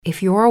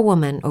If you're a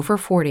woman over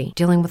 40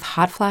 dealing with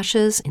hot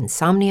flashes,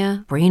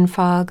 insomnia, brain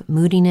fog,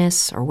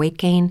 moodiness, or weight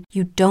gain,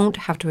 you don't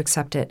have to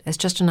accept it as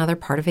just another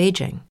part of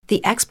aging.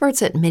 The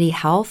experts at MIDI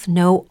Health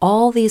know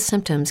all these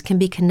symptoms can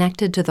be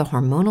connected to the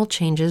hormonal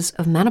changes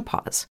of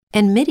menopause.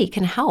 And MIDI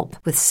can help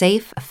with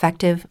safe,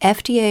 effective,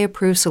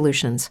 FDA-approved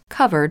solutions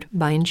covered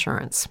by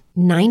insurance.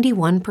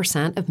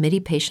 91% of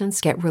MIDI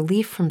patients get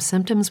relief from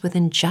symptoms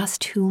within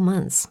just 2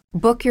 months.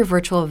 Book your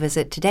virtual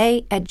visit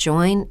today at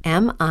joinmidi.com.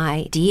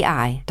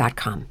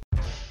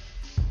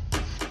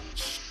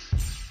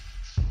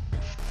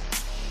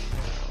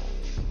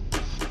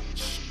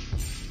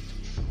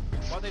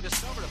 What they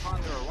discovered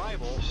upon their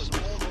arrival was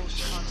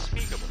almost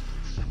unspeakable.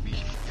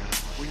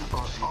 We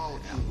are all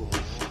evil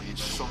in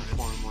some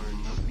form or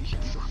another.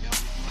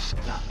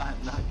 I'm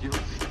not guilty.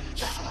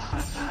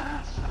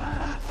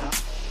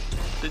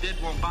 The dead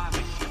won't bother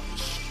you.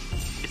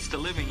 It's the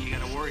living you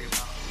gotta worry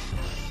about.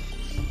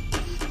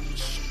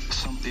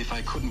 If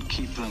I couldn't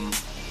keep them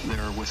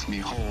there with me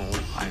whole,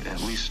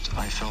 at least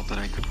I felt that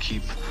I could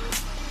keep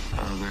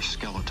their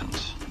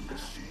skeletons.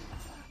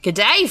 Good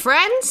day,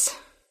 friends.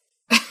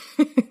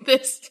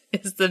 This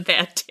is the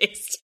Bad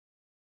Taste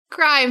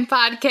Crime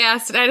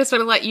Podcast, and I just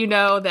want to let you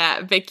know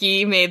that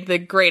Vicky made the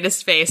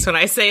greatest face when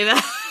I say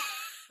that.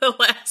 The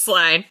last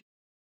line.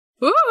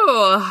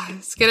 Ooh,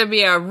 it's gonna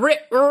be a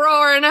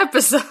rip-roaring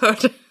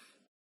episode.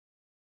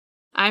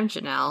 I'm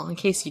Janelle, in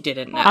case you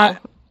didn't know.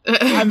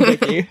 I'm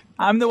Vicky.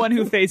 I'm the one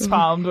who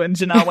face-palmed when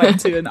Janelle went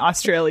to an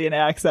Australian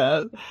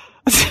accent.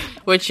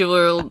 Which you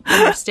will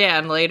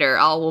understand later.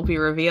 All will be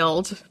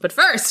revealed. But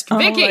first,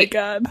 Vicky! Oh my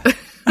god.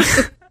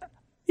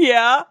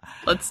 Yeah?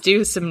 Let's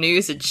do some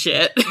news and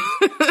shit.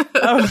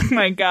 Oh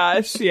my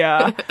gosh,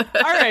 yeah.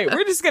 Alright,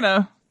 we're just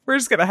gonna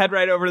head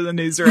right over to the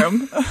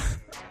newsroom.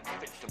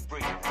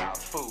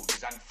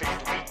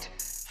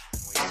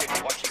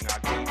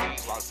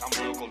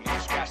 Some local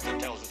newscaster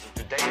tells us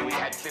that today we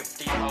had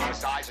 15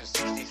 homicides and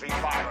 63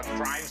 violent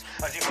crimes,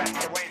 as if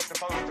that's the way it's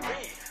supposed to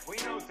be. We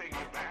know things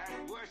are bad,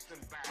 worse than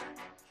bad.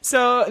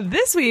 So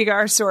this week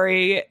our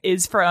story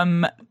is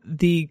from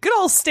the good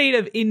old state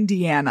of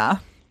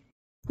Indiana,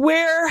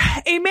 where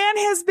a man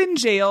has been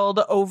jailed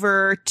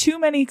over too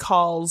many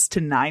calls to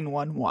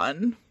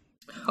 911.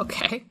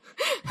 Okay.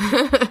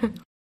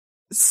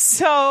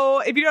 So,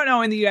 if you don't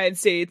know, in the United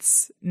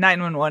States,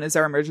 911 is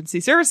our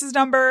emergency services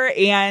number,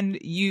 and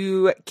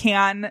you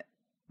can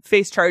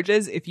face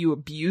charges if you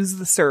abuse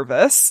the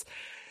service.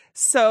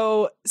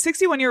 So,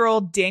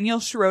 61-year-old Daniel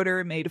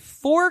Schroeder made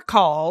 4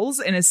 calls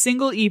in a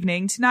single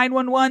evening to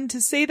 911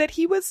 to say that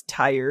he was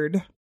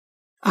tired.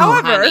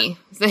 However, honey.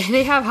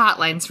 They have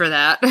hotlines for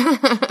that.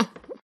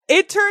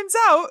 It turns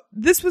out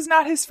this was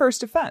not his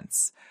first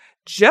offense.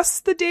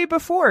 Just the day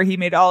before he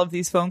made all of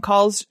these phone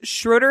calls,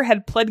 Schroeder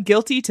had pled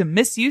guilty to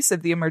misuse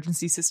of the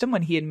emergency system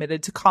when he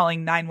admitted to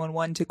calling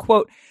 911 to,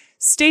 quote,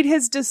 state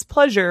his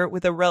displeasure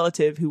with a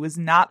relative who was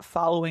not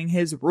following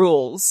his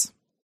rules.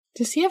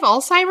 Does he have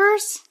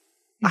Alzheimer's?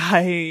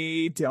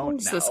 I don't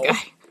Who's know. This guy?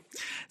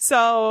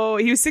 So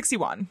he was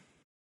 61.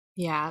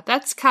 Yeah,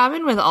 that's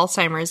common with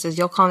Alzheimer's is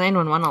you'll call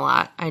 911 a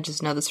lot. I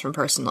just know this from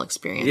personal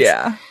experience.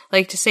 Yeah.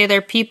 Like to say there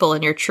are people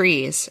in your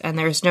trees and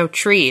there's no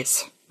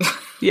trees.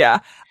 Yeah.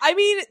 I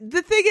mean,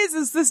 the thing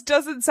is this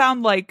doesn't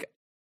sound like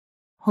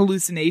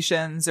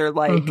hallucinations or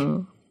like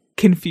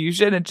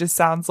confusion. It just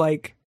sounds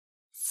like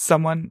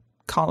someone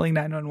calling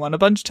 911 a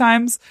bunch of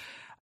times.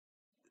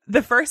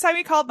 The first time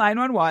he called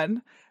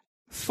 911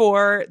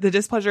 for the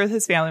displeasure of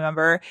his family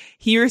member,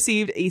 he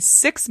received a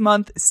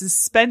 6-month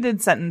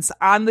suspended sentence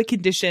on the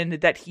condition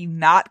that he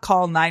not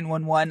call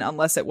 911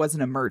 unless it was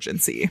an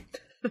emergency.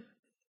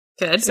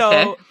 Good. So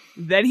okay.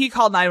 Then he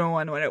called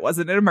 911 when it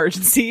wasn't an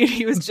emergency.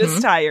 He was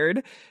just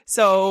tired.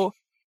 So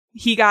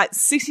he got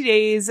 60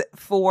 days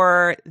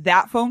for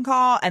that phone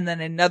call and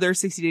then another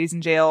 60 days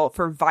in jail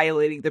for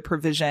violating the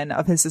provision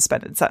of his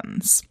suspended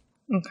sentence.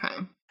 Okay.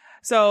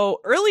 So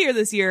earlier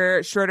this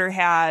year, Schroeder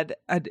had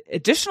an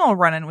additional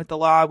run-in with the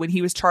law when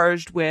he was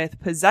charged with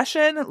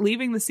possession,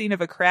 leaving the scene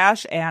of a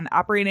crash, and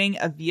operating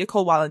a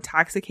vehicle while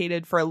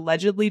intoxicated for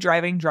allegedly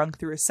driving drunk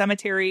through a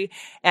cemetery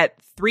at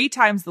 3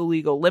 times the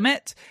legal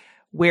limit,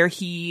 where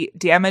he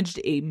damaged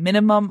a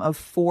minimum of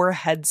 4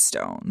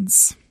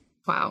 headstones.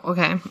 Wow.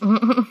 Okay.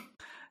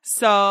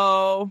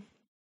 So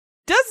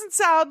doesn't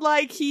sound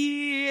like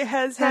he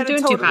has had a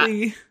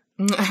totally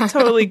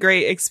totally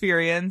great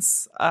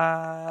experience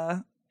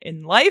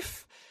in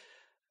life.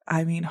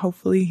 I mean,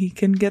 hopefully he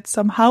can get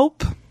some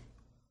help.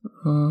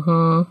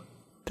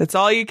 That's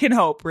all you can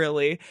hope,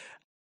 really.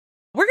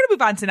 We're going to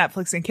move on to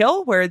Netflix and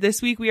Kill, where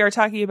this week we are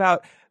talking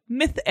about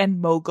myth and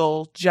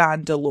mogul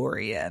John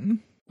DeLorean.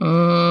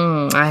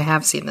 I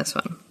have seen this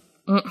one.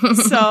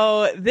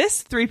 So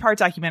this 3-part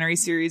documentary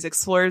series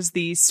explores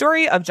the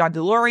story of John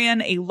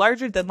DeLorean, a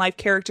larger-than-life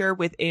character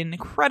with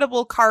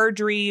incredible car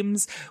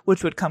dreams,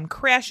 which would come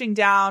crashing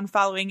down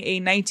following a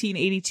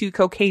 1982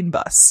 cocaine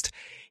bust.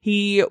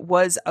 He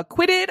was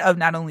acquitted of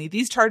not only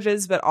these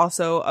charges, but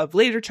also of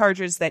later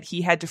charges that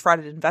he had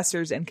defrauded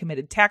investors and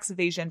committed tax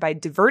evasion by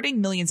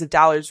diverting millions of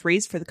dollars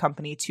raised for the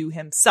company to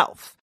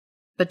himself.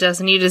 But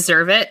doesn't he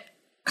deserve it?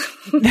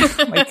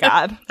 Oh my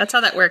God. That's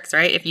how that works,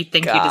 right? If you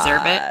think you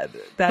deserve it.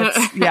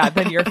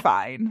 Then you're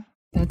fine.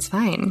 That's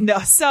fine. No,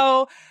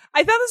 so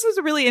I thought this was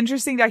a really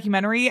interesting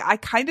documentary. I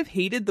kind of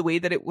hated the way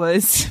that it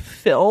was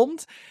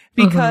filmed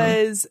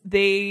because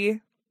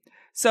if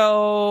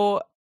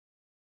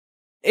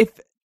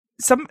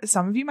some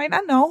of you might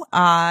not know,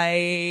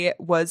 I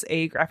was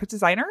a graphic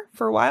designer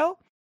for a while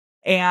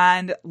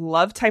and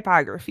love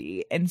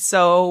typography. And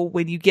so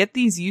when you get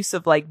these use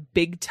of like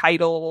big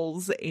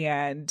titles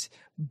and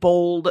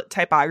bold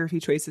typography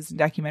choices in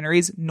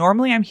documentaries,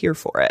 normally I'm here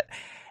for it.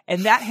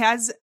 And that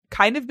has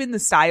kind of been the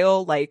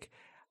style, like,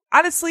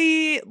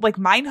 honestly, like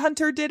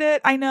Mindhunter did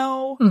it, I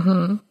know.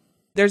 Mm-hmm.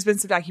 There's been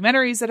some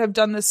documentaries that have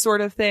done this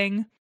sort of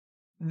thing.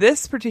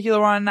 This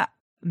particular one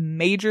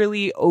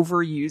majorly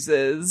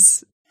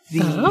overuses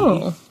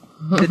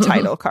the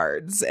title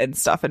cards and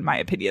stuff, in my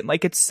opinion.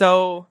 Like, it's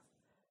so,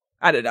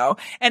 I don't know.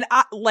 And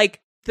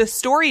like, the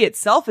story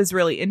itself is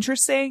really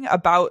interesting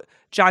about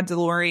John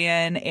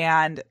DeLorean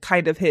and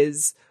kind of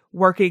his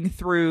working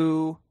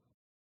through,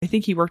 I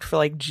think he worked for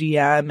like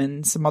GM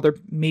and some other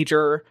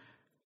major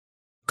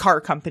car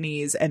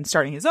companies and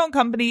starting his own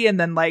company. And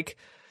then like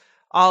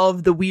all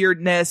of the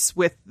weirdness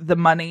with the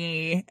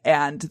money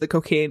and the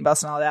cocaine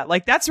bust and all that.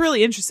 Like, that's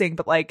really interesting.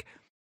 But like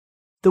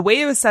the way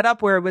it was set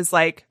up where it was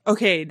like,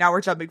 okay, now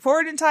we're jumping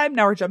forward in time.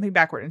 Now we're jumping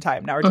backward in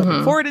time. Now we're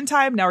jumping forward in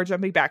time. Now we're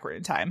jumping backward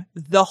in time.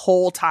 The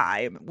whole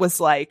time was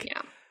like,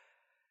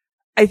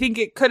 I think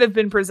it could have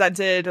been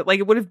presented, like,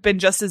 it would have been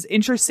just as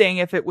interesting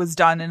if it was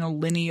done in a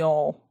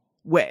lineal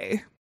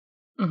way,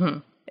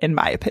 in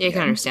my opinion. You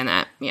can understand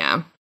that.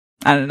 Yeah.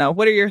 I don't know.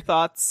 What are your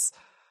thoughts?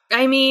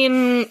 I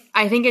mean,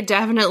 I think it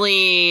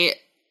definitely,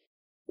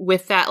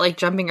 with that, like,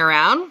 jumping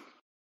around,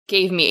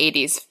 gave me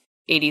 80s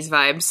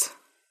vibes.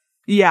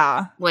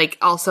 Yeah. Like,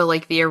 also,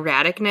 like, the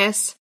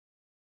erraticness,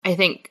 I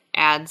think,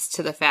 adds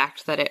to the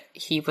fact that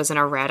he was an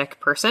erratic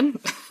person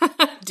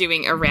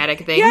doing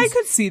erratic things. Yeah, I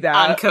could see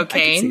that. On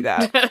cocaine.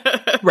 I could see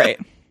that. Right.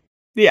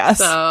 Yes.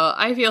 So,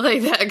 I feel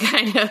like that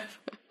kind of...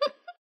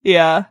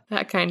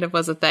 That kind of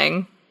was a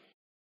thing.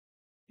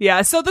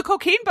 Yeah, so the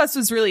cocaine bust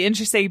was really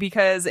interesting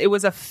because it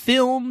was a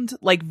filmed,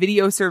 like,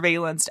 video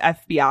surveillance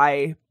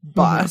FBI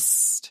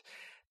bust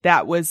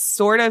that was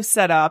sort of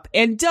set up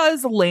and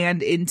does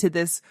land into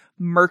this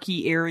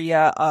murky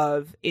area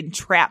of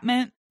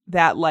entrapment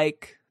that,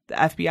 like, the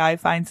FBI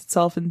finds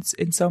itself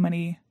in so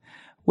many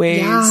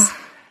ways.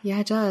 Yeah,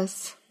 it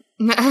does.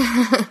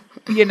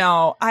 You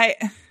know, I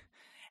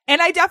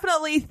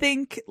definitely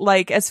think,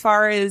 like, as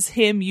far as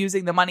him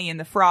using the money in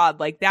the fraud,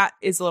 like, that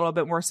is a little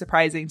bit more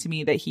surprising to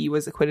me that he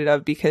was acquitted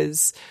of,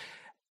 because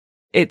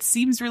it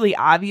seems really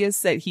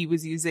obvious that he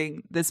was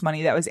using this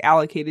money that was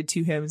allocated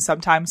to him,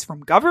 sometimes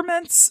from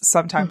governments,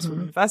 sometimes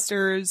from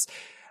investors,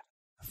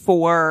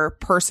 for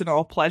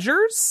personal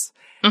pleasures.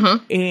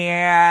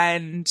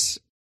 And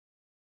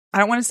I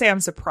don't want to say I'm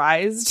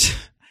surprised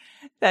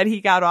that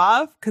he got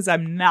off, because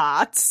I'm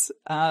not,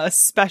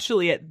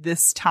 especially at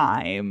this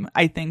time.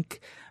 I think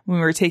when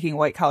we were taking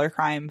white collar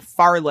crime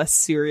far less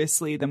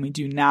seriously than we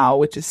do now,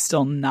 which is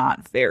still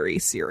not very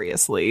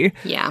seriously.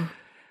 Yeah.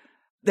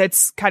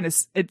 That's kind of,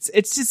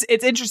 it's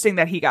interesting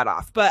that he got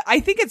off, but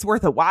I think it's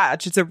worth a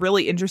watch. It's a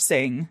really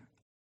interesting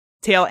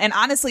tale. And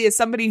honestly, as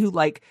somebody who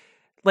like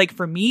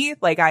for me,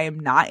 like, I am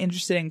not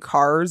interested in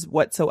cars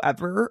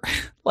whatsoever,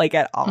 like,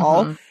 at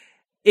all.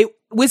 It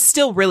was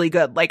still really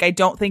good. Like, I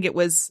don't think it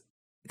was,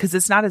 because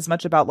it's not as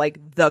much about,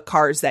 like, the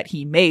cars that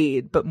he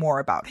made, but more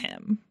about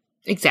him.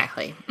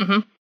 Exactly.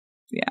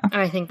 Yeah.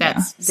 And I think they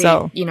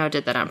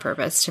did that on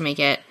purpose to make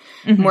it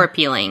more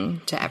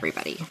appealing to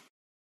everybody.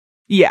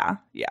 Yeah.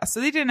 Yeah. So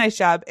they did a nice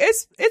job.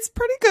 It's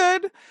pretty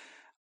good.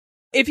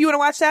 If you want to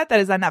watch that, that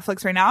is on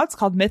Netflix right now. It's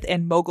called Myth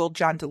and Mogul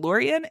John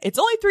DeLorean. It's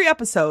only 3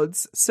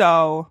 episodes,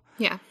 so...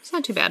 Yeah, it's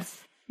not too bad.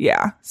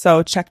 Yeah,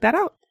 so check that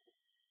out.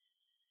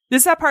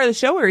 This is that part of the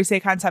show where we say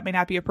content may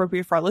not be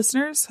appropriate for our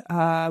listeners.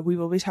 We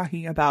will be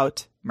talking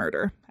about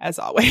murder, as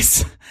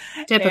always.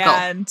 Typical.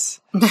 And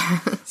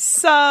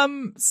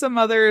some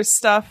other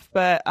stuff,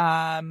 but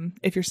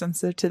if you're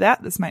sensitive to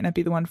that, this might not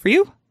be the one for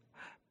you.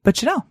 But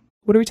Janelle,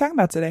 what are we talking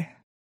about today?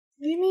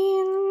 I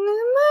mean,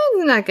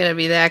 mine's not going to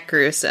be that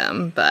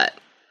gruesome, but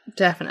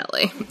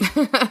definitely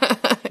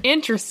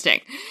interesting.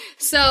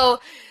 So,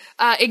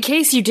 in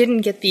case you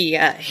didn't get the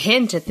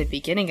hint at the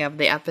beginning of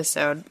the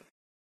episode,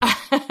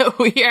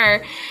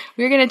 we're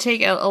going to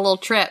take a little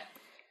trip,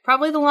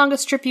 probably the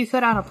longest trip you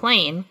could on a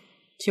plane,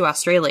 to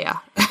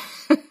Australia.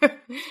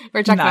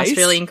 We're talking about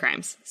Australian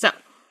crimes. So,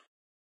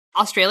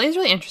 Australia is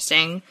really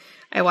interesting.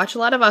 I watch a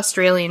lot of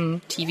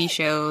Australian TV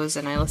shows,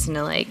 and I listen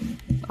to, like,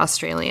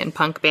 Australian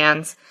punk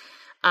bands.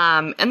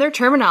 And their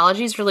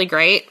terminology is really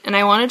great. And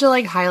I wanted to,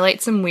 like,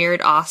 highlight some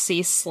weird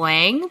Aussie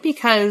slang,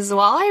 because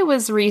while I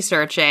was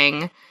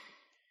researching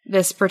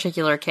this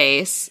particular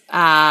case,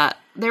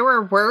 there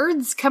were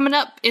words coming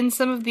up in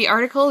some of the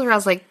articles where I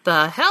was like,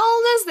 the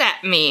hell does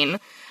that mean?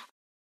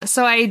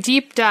 So I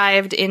deep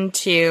dived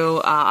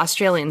into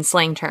Australian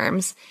slang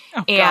terms.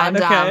 Oh, and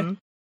God, okay.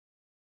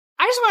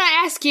 I just want to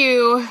ask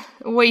you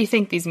what you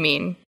think these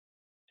mean.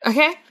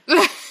 Okay?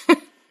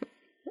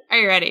 Are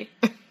you ready?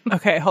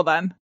 Okay, hold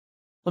on.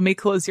 Let me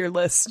close your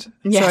list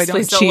Yes, so I don't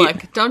please cheat. don't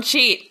look. Don't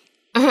cheat.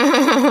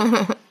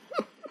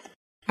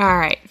 All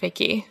right,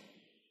 Vicky.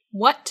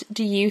 What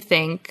do you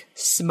think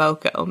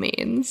smoko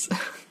means?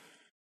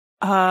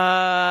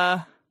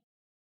 Well,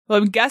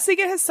 I'm guessing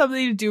it has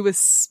something to do with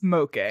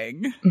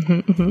smoking.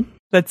 Mm-hmm.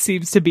 That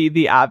seems to be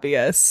the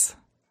obvious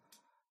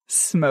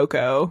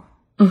smoko.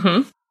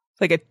 Mm-hmm.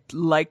 Like a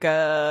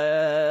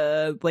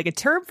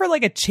term for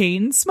like a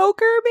chain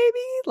smoker, maybe?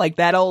 Like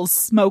that old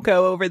smoko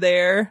over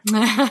there.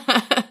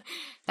 That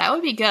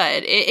would be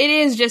good. It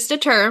is just a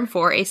term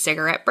for a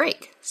cigarette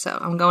break. So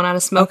I'm going on a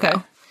smoko.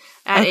 Okay.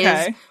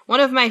 That is one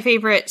of my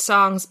favorite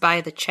songs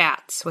by The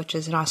Chats, which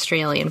is an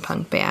Australian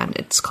punk band.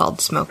 It's called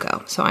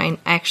Smoko. So I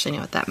actually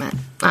know what that meant.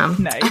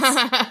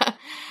 Nice.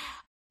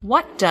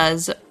 What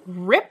does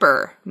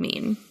ripper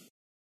mean?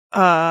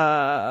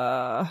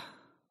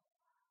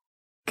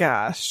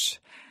 Gosh.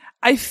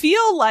 I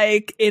feel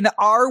like in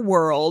our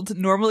world,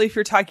 normally if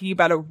you're talking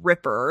about a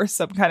ripper,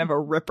 some kind of a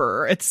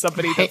ripper, it's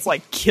somebody that's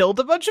like killed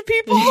a bunch of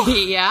people.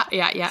 Yeah.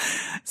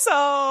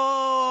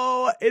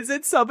 So is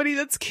it somebody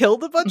that's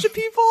killed a bunch of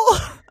people?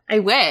 I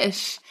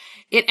wish.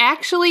 It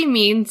actually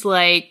means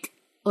like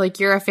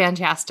you're a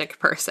fantastic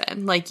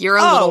person. Like you're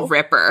a little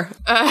ripper.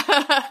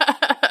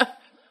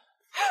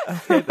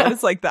 Okay, that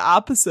is like the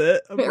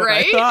opposite of what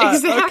right? I thought.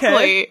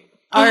 Exactly. Okay.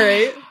 All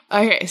right.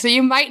 Okay, so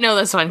you might know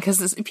this one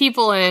because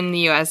people in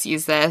the U.S.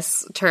 use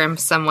this term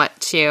somewhat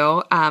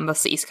too,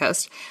 mostly East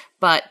Coast.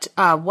 But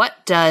what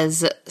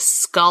does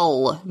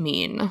skull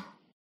mean?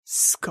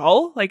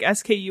 Skull? Like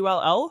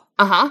SKULL?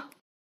 Uh-huh.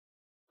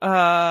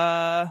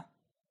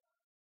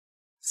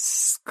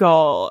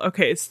 Skull.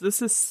 Okay, so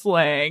this is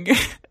slang.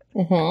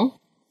 Mm-hmm.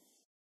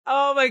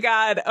 Oh my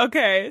god.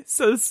 Okay,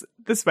 so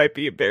this might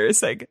be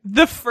embarrassing.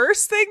 The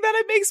first thing that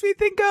it makes me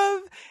think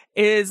of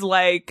is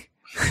like...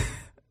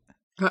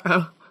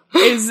 Uh-oh.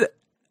 is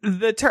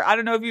the term, I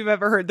don't know if you've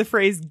ever heard the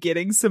phrase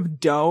getting some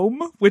dome,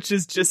 which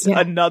is just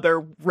another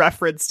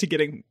reference to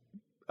getting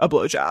a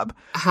blowjob.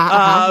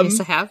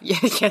 Yes, I have. Yeah,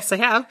 yes, I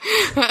have.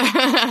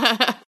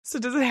 So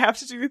does it have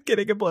to do with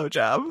getting a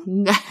blowjob?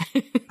 No.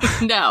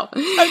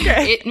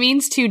 Okay. It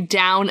means to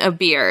down a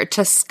beer,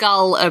 to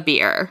skull a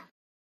beer.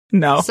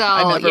 No. So,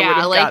 I never would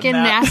have like in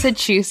gotten that.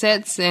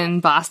 Massachusetts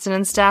and Boston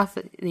and stuff,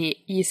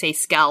 you say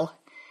skull.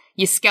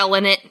 You skull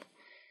in it.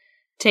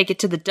 Take it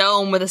to the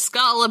dome with a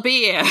skull of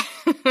beer.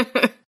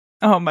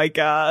 Oh my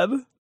god.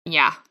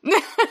 Yeah.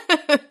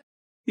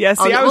 Yeah,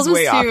 see, I was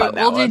way off on that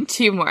We'll one. do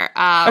two more.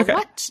 Okay.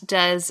 What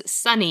does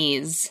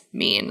sunnies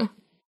mean?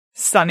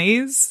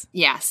 Sunnies?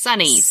 Yeah,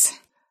 sunnies.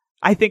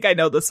 I think I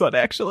know this one,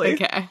 actually.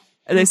 Okay.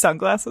 Are they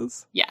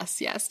sunglasses?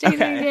 Yes.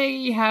 Okay.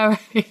 You have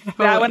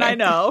That one I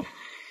know.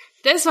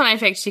 This one I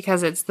picked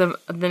because it's the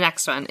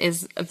next one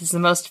is the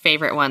most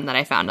favorite one that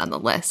I found on the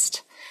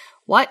list.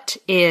 What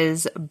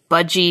is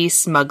budgie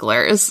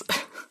smugglers?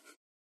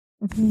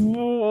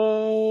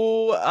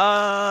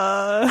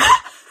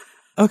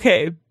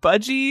 Okay,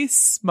 budgie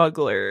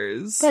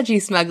smugglers.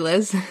 Budgie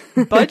smugglers.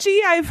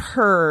 Budgie I've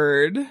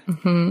heard,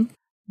 Mm-hmm.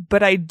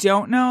 but I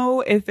don't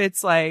know if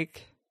it's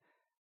like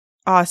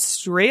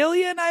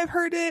Australian I've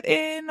heard it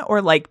in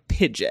or like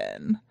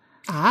pigeon.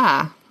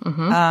 Ah.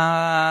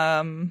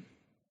 Mm-hmm.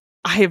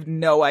 I have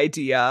no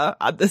idea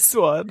on this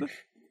one.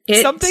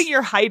 Something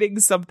you're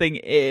hiding something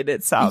in,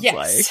 it sounds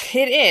like.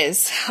 It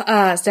is.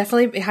 It's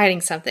definitely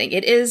hiding something.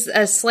 It is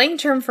a slang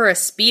term for a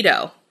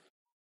Speedo.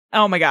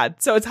 Oh my god.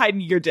 So it's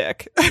hiding your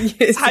dick.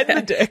 It's hiding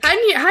the dick.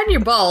 Hiding your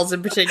balls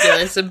in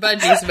particular. Some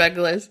budgie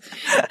smugglers.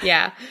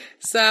 Yeah.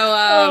 So,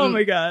 oh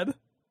my god.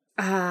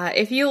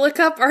 If you look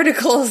up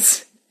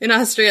articles in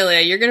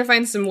Australia, you're going to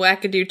find some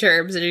wackadoo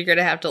terms and you're going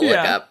to have to look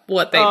up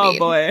what they mean. Oh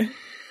boy.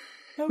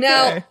 Okay.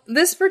 Now,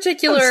 this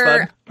particular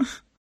That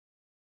was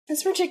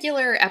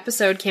fun.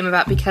 episode came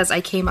about because I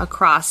came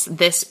across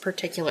this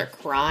particular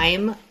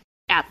crime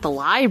at the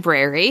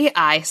library.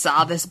 I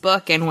saw this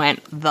book and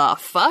went, the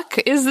fuck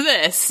is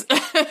this?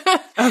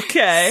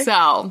 Okay.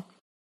 So,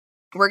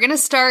 we're going to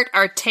start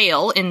our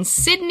tale in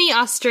Sydney,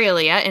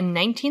 Australia in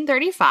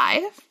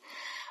 1935.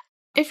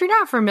 If you're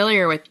not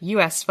familiar with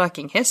US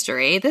fucking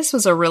history, this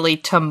was a really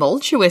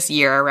tumultuous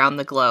year around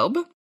the globe.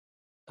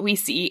 We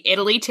see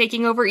Italy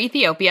taking over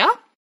Ethiopia,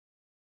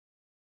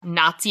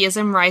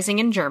 Nazism rising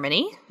in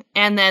Germany,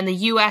 and then the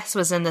US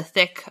was in the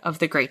thick of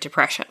the Great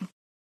Depression.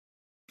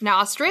 Now,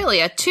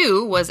 Australia,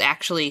 too, was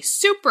actually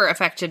super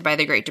affected by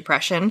the Great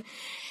Depression,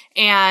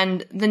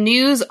 and the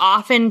news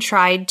often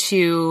tried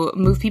to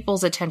move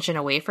people's attention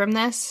away from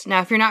this. Now,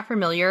 if you're not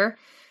familiar,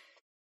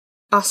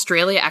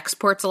 Australia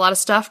exports a lot of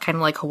stuff, kind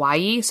of like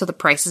Hawaii, so the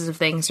prices of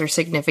things are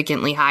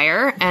significantly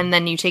higher, and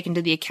then you take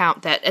into the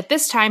account that at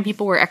this time,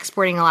 people were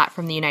exporting a lot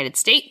from the United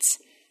States,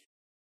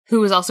 who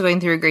was also going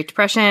through a Great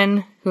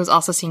Depression, who was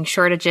also seeing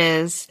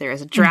shortages, there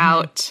was a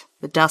drought,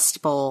 the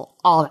Dust Bowl,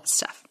 all that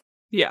stuff.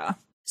 Yeah.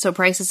 So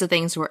prices of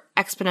things were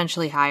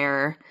exponentially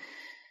higher.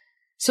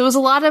 So it was a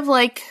lot of,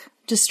 like,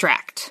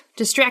 distract.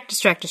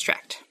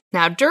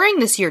 Now, during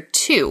this year,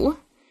 too,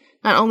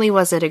 not only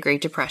was it a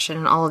Great Depression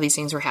and all of these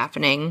things were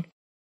happening,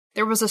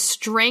 there was a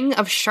string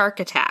of shark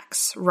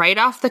attacks right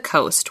off the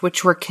coast,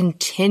 which were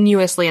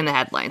continuously in the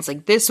headlines.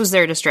 Like, this was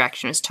their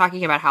distraction, was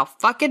talking about how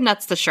fucking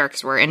nuts the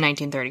sharks were in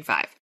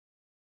 1935.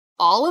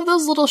 All of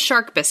those little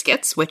shark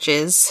biscuits, which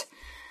is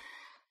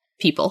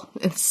people,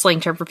 it's slang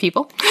term for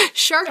people,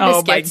 shark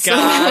biscuits. Oh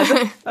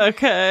my God.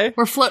 Okay.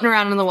 Were floating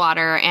around in the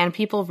water, and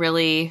people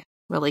really,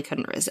 really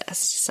couldn't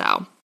resist.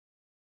 So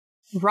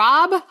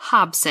Rob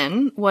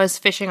Hobson was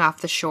fishing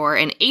off the shore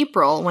in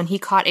April when he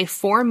caught a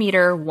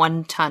 4-meter,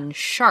 1-ton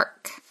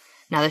shark.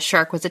 Now, the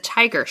shark was a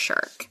tiger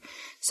shark,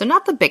 so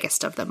not the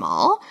biggest of them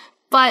all,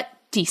 but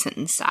decent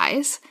in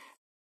size.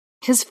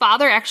 His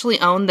father actually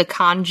owned the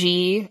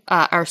Coogee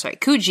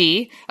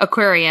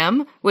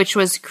Aquarium, which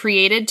was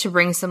created to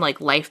bring some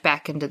life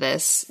back into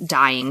this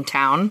dying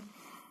town.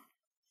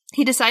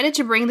 He decided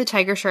to bring the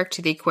tiger shark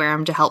to the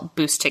aquarium to help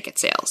boost ticket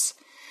sales.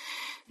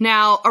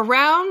 Now,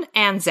 around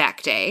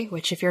Anzac Day,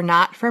 which if you're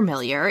not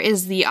familiar,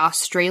 is the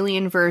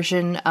Australian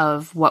version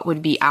of what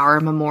would be our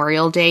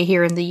Memorial Day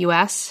here in the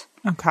U.S.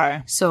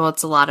 Okay. So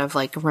it's a lot of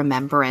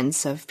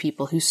remembrance of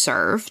people who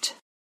served.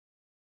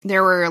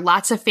 There were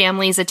lots of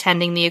families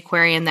attending the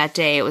aquarium that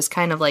day. It was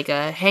kind of like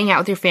a hang out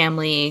with your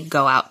family,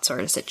 go out sort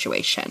of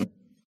situation.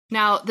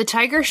 Now, the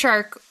tiger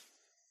shark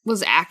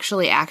was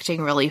actually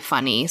acting really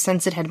funny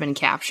since it had been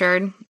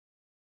captured.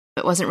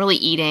 It wasn't really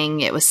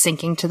eating. It was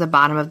sinking to the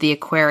bottom of the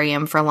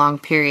aquarium for long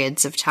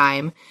periods of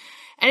time.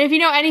 And if you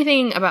know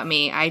anything about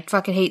me, I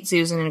fucking hate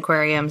zoos and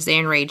aquariums. They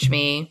enrage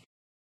me.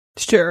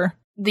 Sure.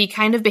 The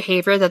kind of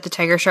behavior that the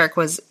tiger shark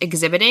was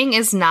exhibiting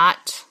is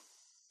not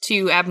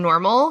too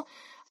abnormal.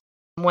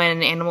 When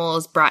an animal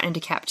is brought into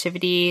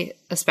captivity,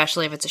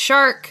 especially if it's a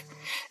shark,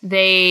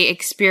 they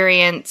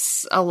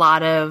experience a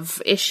lot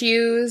of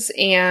issues,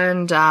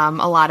 and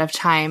a lot of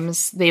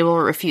times they will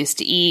refuse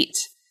to eat,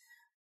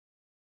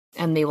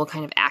 and they will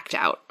kind of act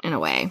out in a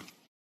way.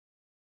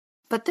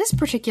 But this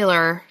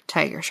particular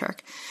tiger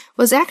shark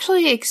was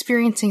actually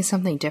experiencing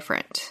something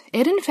different.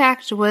 It, in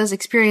fact, was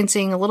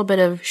experiencing a little bit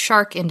of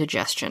shark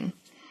indigestion.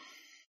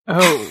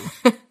 Oh.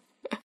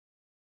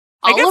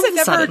 I guess it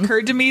never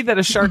occurred to me that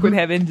a shark would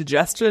have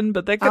indigestion,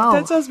 but that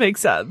does make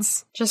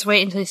sense. Just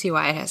wait until you see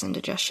why it has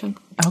indigestion.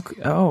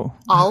 Okay. Oh.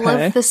 All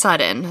of the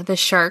sudden, the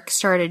shark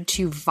started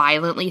to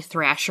violently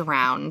thrash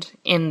around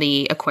in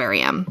the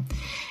aquarium,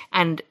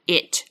 and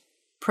it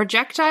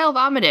projectile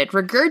vomited,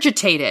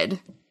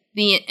 regurgitated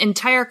the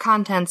entire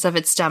contents of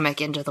its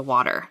stomach into the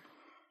water.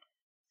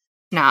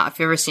 Now, if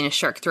you've ever seen a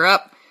shark throw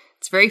up,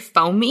 it's very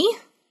foamy.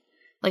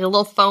 Like a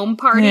little foam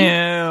party.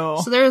 Ew.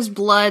 So there's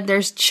blood,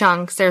 there's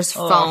chunks, there's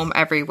foam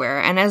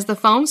everywhere. And as the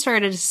foam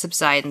started to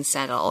subside and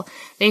settle,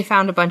 they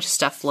found a bunch of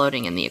stuff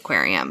floating in the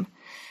aquarium.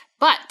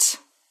 But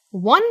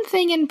one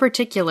thing in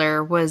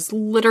particular was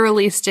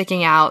literally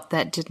sticking out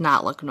that did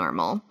not look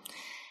normal.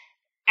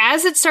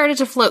 As it started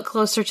to float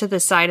closer to the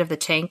side of the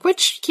tank,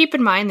 which, keep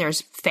in mind,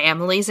 there's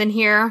families in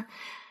here,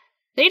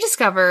 they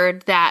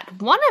discovered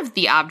that one of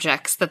the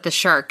objects that the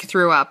shark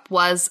threw up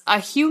was a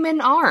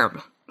human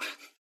arm.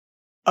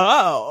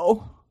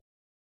 Oh.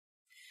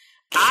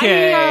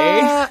 Okay.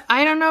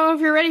 I don't know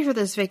if you're ready for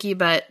this, Vicky,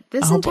 but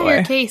this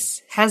entire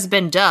case has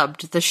been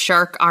dubbed the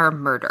shark arm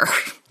murder.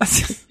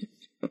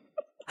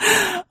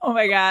 Oh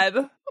my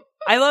God.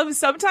 I love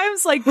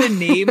sometimes the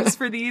names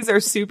for these are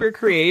super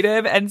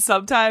creative and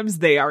sometimes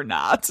they are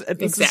not. And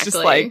this is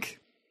just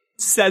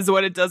says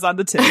what it does on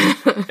the tin.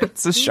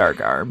 It's a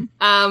shark arm.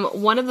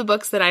 One of the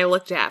books that I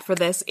looked at for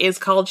this is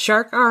called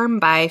Shark Arm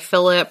by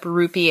Philip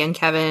Rupi and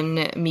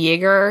Kevin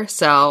Meager.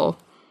 So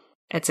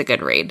it's a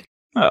good read.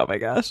 Oh my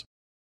gosh.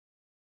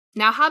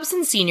 Now,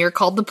 Hobson Sr.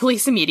 called the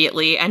police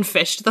immediately and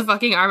fished the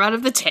fucking arm out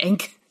of the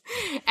tank.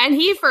 And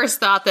he first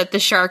thought that the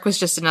shark was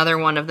just another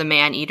one of the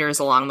man-eaters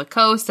along the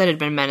coast that had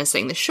been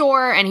menacing the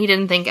shore, and he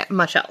didn't think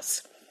much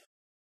else.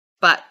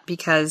 But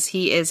because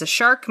he is a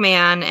shark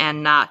man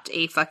and not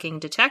a fucking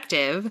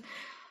detective,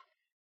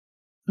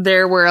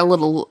 there were a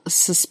little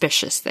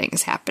suspicious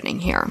things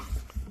happening here.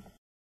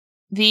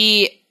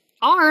 The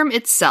arm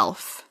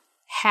itself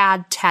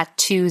had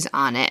tattoos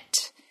on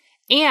it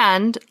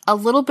and a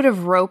little bit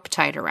of rope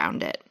tied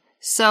around it.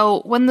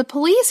 So when the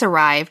police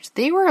arrived,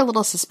 they were a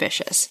little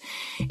suspicious.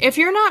 If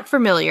you're not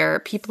familiar,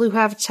 people who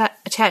have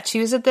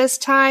tattoos at this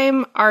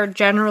time are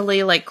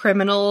generally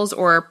criminals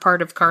or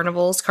part of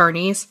carnivals,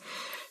 carnies.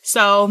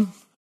 So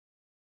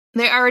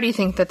they already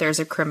think that there's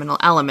a criminal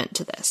element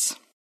to this.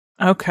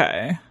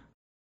 Okay.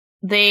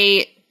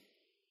 They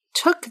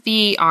took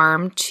the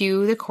arm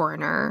to the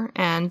coroner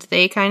and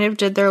they kind of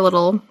did their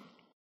little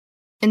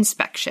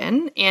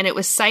inspection, and it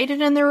was cited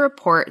in their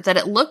report that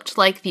it looked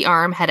like the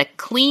arm had a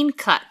clean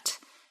cut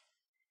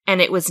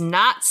and it was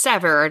not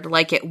severed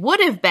like it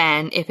would have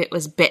been if it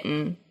was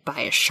bitten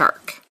by a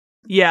shark.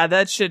 Yeah,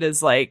 that shit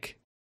is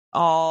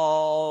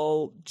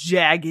all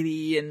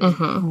jaggedy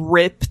and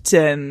ripped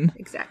and...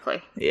 Exactly.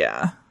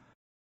 Yeah.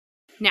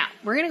 Now,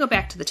 we're going to go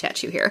back to the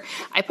tattoo here.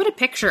 I put a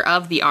picture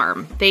of the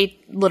arm. They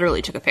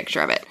literally took a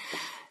picture of it.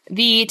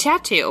 The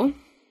tattoo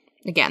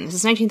Again, this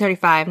is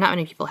 1935. Not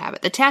many people have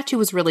it. The tattoo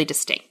was really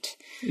distinct.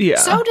 Yeah.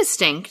 So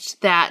distinct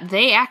that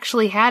they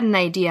actually had an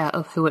idea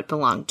of who it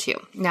belonged to.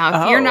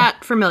 Now, if you're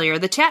not familiar,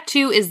 the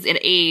tattoo is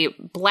a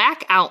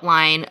black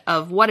outline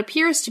of what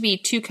appears to be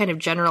two kind of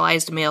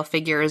generalized male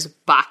figures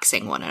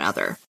boxing one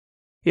another.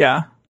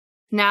 Yeah.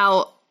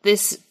 Now,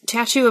 this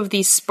tattoo of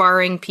these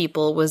sparring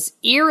people was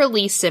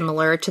eerily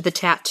similar to the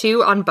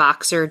tattoo on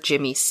boxer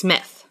Jimmy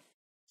Smith.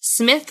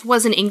 Smith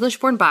was an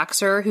English-born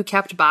boxer who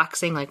kept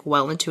boxing like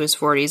well into his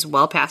 40s,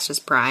 well past his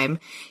prime.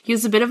 He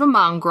was a bit of a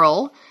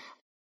mongrel.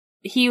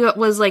 He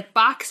was like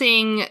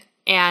boxing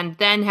and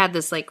then had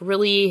this like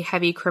really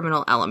heavy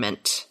criminal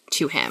element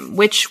to him,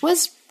 which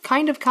was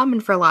kind of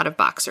common for a lot of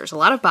boxers. A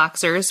lot of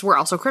boxers were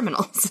also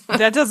criminals.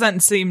 That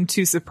doesn't seem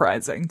too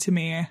surprising to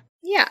me.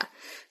 Yeah.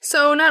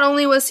 So not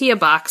only was he a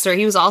boxer,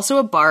 he was also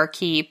a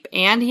barkeep,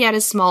 and he had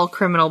a small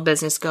criminal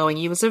business going.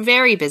 He was a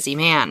very busy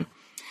man.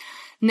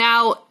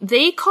 Now,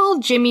 they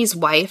called Jimmy's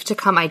wife to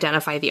come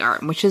identify the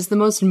arm, which is the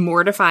most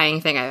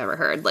mortifying thing I've ever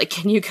heard. Like,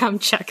 can you come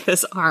check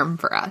this arm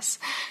for us?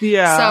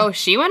 Yeah. So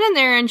she went in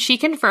there and she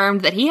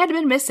confirmed that he had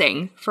been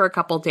missing for a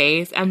couple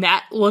days, and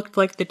that looked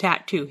like the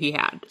tattoo he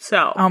had.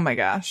 So. Oh my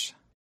gosh.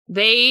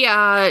 They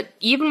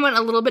even went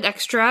a little bit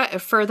extra, a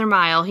further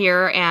mile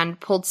here, and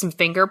pulled some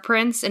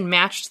fingerprints and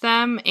matched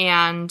them,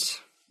 and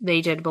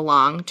they did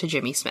belong to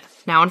Jimmy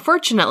Smith. Now,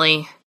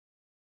 unfortunately,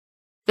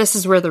 this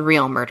is where the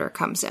real murder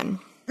comes in.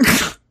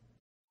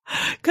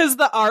 Because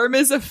the arm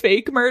is a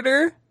fake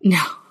murder?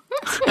 No.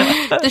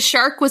 The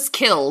shark was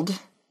killed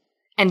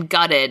and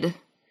gutted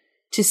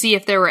to see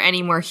if there were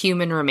any more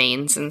human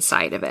remains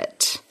inside of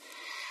it.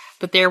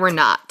 But there were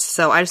not.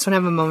 So I just want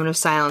to have a moment of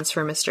silence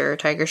for Mr.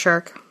 Tiger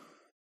Shark.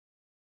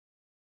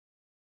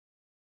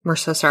 We're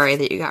so sorry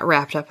that you got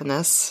wrapped up in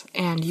this,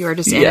 and you are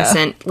just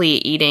innocently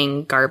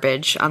eating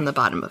garbage on the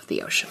bottom of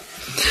the ocean.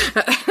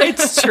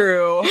 It's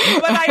true.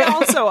 But I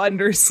also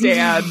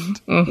understand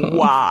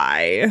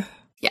why.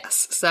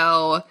 Yes,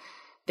 so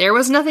there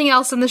was nothing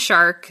else in the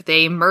shark.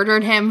 They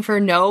murdered him for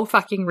no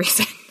fucking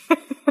reason.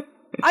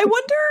 I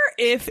wonder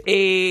if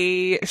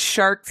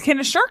can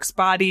a shark's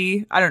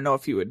body, I don't know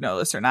if you would know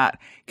this or not,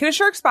 can a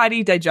shark's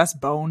body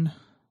digest bone?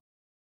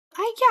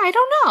 I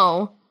don't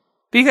know.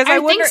 Because I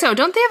think so.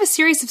 Don't they have a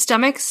series of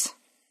stomachs?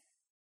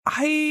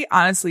 I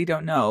honestly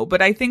don't know,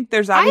 but I think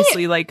there's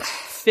obviously like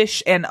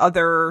fish and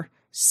other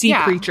sea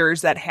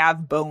creatures that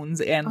have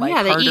bones and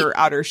harder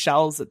outer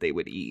shells that they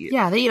would eat.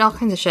 Yeah, they eat all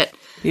kinds of shit.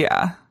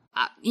 Yeah.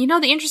 The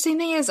interesting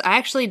thing is I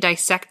actually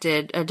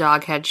dissected a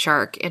doghead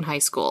shark in high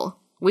school.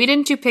 We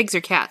didn't do pigs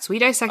or cats. We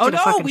dissected a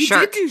fucking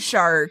shark. We did do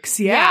sharks.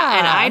 Yeah. Yeah,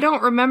 and I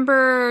don't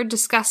remember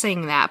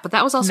discussing that, but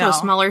that was also a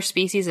smaller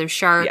species of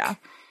shark. Yeah.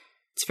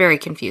 It's very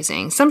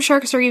confusing. Some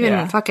sharks are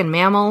even fucking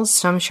mammals.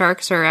 Some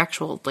sharks are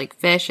actual, like,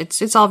 fish.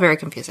 It's all very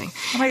confusing.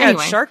 Oh my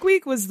God, Shark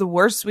Week was the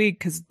worst week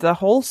because the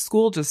whole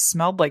school just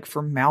smelled like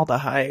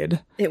formaldehyde.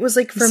 It was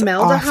like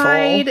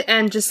formaldehyde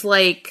and just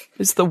like...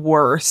 It's the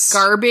worst.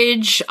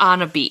 Garbage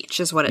on a beach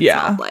is what it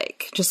smelled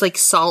like. Just like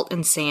salt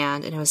and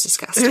sand, and it was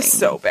disgusting. It was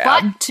so bad.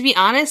 But to be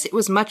honest, it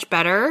was much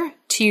better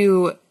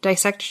to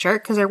dissect a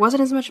shark because there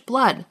wasn't as much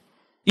blood.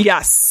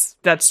 Yes,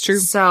 that's true.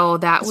 So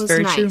that was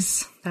nice.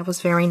 True. That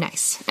was very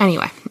nice.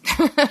 Anyway.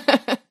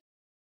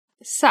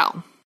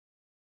 So,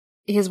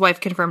 his wife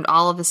confirmed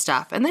all of the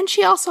stuff. And then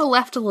she also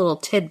left a little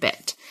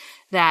tidbit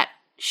that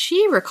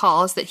she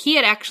recalls that he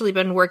had actually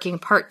been working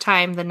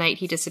part-time the night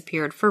he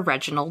disappeared for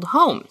Reginald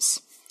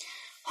Holmes.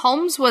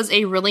 Holmes was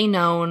a really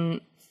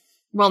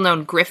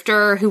well-known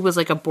grifter who was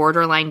like a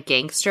borderline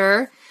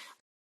gangster.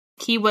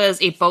 He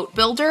was a boat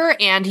builder,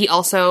 and he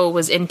also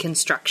was in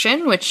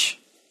construction, which...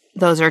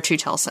 Those are two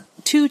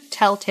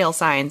telltale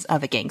signs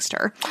of a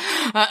gangster.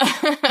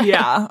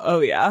 Yeah.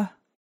 Oh, yeah.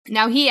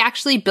 Now, he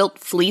actually built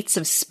fleets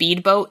of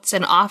speedboats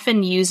and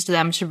often used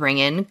them to bring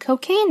in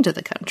cocaine to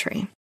the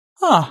country.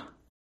 Huh.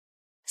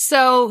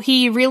 So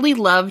he really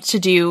loved to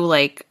do,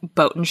 like,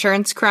 boat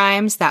insurance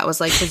crimes. That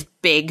was, like, his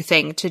big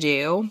thing to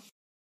do.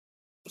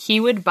 He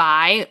would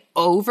buy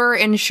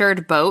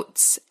over-insured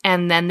boats,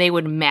 and then they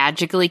would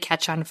magically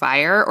catch on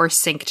fire or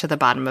sink to the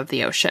bottom of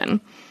the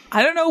ocean.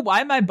 I don't know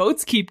why my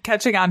boats keep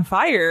catching on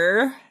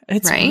fire.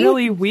 It's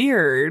really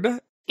weird.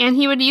 And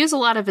he would use a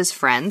lot of his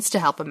friends to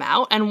help him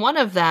out. And one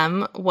of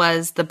them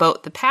was the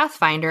boat, the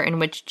Pathfinder, in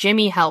which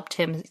Jimmy helped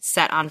him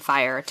set on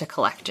fire to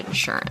collect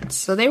insurance.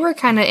 So they were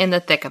kind of in the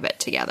thick of it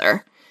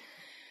together.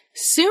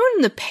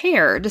 Soon the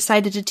pair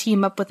decided to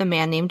team up with a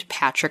man named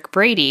Patrick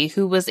Brady,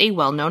 who was a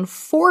well-known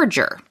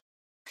forger.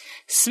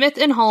 Smith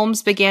and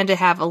Holmes began to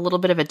have a little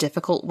bit of a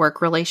difficult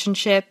work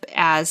relationship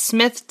as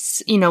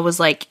Smith, was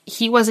like,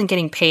 he wasn't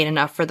getting paid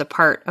enough for the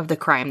part of the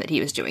crime that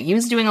he was doing. He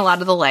was doing a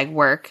lot of the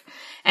legwork,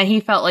 and he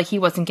felt like he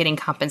wasn't getting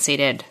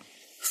compensated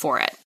for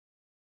it.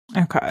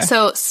 Okay.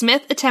 So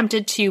Smith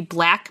attempted to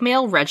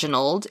blackmail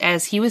Reginald,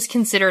 as he was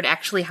considered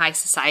actually high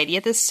society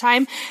at this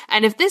time.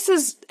 And if this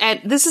is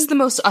the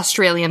most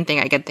Australian thing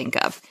I could think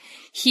of.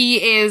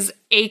 He is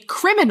a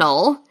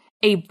criminal,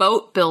 a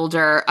boat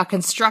builder, a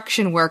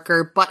construction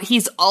worker, but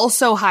he's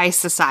also high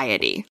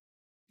society.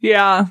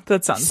 Yeah,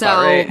 that sounds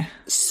about right.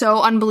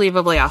 So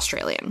unbelievably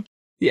Australian.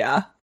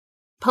 Yeah.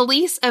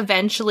 Police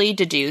eventually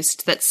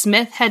deduced that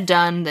Smith had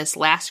done this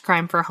last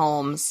crime for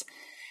Holmes,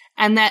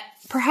 and that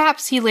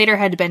perhaps he later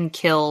had been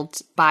killed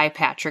by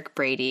Patrick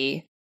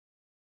Brady.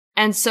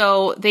 And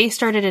so they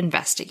started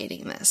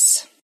investigating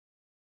this.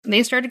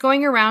 They started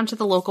going around to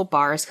the local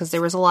bars, because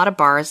there was a lot of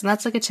bars, and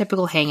that's like a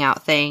typical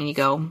hangout thing. You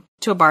go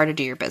to a bar to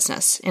do your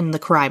business in the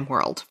crime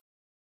world.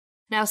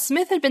 Now,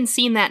 Smith had been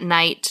seen that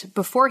night,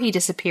 before he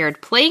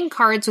disappeared, playing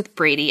cards with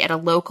Brady at a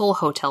local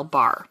hotel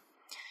bar.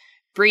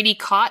 Brady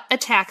caught a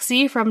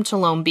taxi from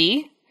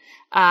Toowoomba,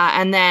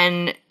 and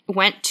then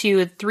went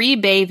to 3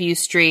 Bayview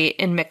Street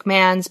in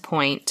McMahon's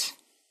Point,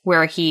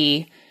 where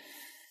he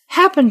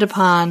happened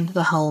upon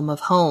the home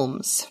of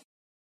Holmes.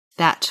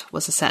 That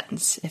was a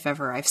sentence, if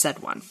ever I've said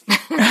one.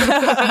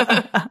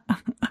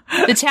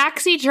 The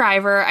taxi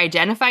driver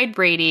identified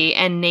Brady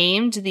and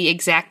named the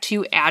exact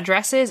 2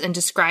 addresses and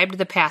described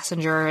the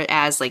passenger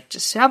as, like,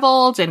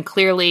 disheveled, and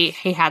clearly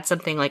he had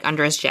something, like,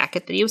 under his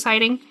jacket that he was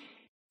hiding.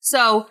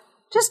 So,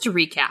 just to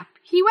recap,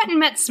 he went and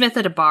met Smith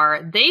at a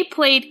bar, they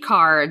played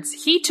cards,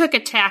 he took a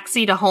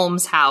taxi to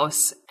Holmes'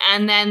 house,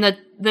 and then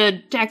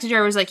the taxi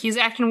driver was like, he's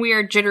acting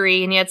weird,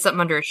 jittery, and he had something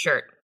under his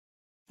shirt.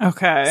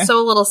 Okay. So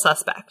a little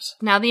suspect.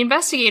 Now, the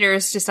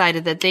investigators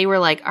decided that they were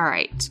like, all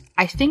right,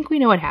 I think we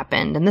know what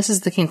happened, and this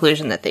is the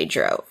conclusion that they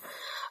drew.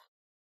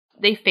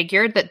 They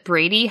figured that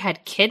Brady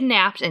had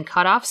kidnapped and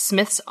cut off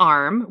Smith's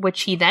arm,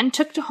 which he then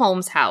took to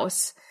Holmes'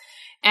 house,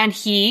 and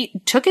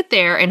he took it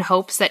there in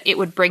hopes that it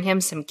would bring him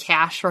some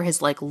cash for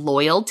his, like,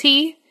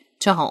 loyalty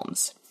to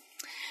Holmes.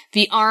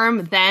 The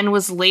arm then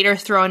was later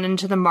thrown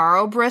into the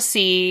Marlborough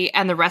Sea,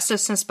 and the rest of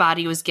Smith's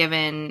body was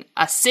given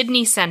a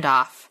Sydney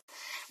Sendoff,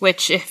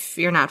 which, if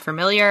you're not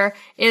familiar,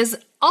 is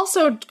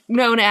also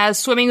known as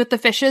swimming with the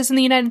fishes in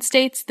the United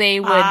States. They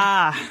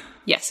would,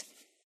 yes,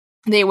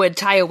 they would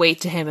tie a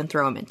weight to him and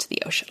throw him into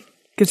the ocean.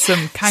 Get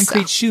some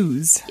concrete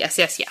shoes. Yes.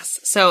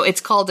 So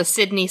it's called a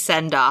Sydney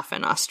Sendoff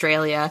in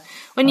Australia.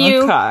 When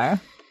you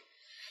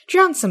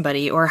drown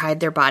somebody or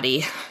hide their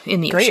body in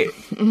the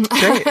ocean.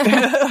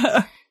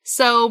 Great.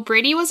 So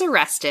Brady was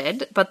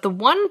arrested, but the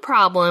one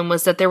problem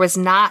was that there was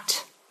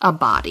not a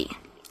body.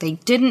 They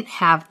didn't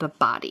have the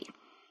body.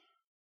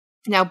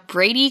 Now,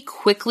 Brady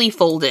quickly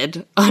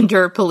folded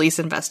under police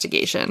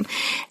investigation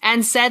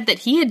and said that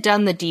he had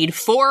done the deed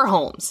for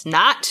Holmes,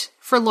 not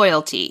for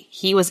loyalty.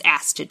 He was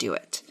asked to do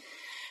it.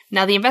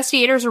 Now, the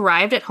investigators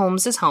arrived at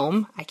Holmes's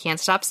home. I can't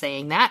stop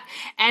saying that.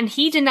 And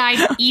he denied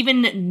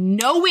even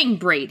knowing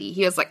Brady.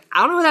 He was like,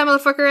 I don't know who that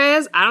motherfucker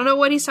is. I don't know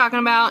what he's talking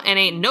about. And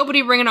ain't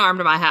nobody bringing an arm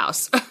to my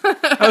house.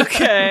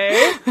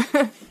 Okay.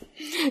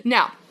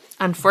 Now,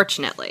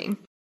 unfortunately,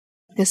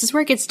 this is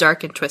where it gets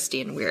dark and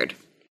twisty and weird.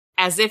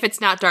 As if it's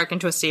not dark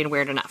and twisty and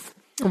weird enough.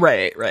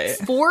 Right.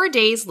 4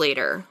 days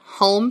later,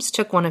 Holmes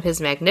took one of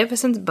his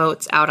magnificent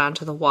boats out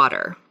onto the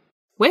water.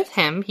 With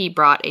him, he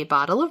brought a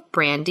bottle of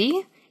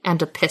brandy and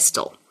a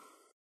pistol.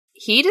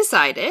 He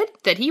decided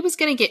that he was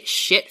going to get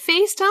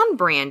shit-faced on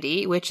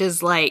brandy, which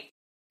is, like,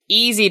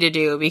 easy to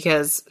do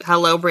because,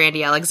 hello,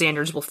 Brandy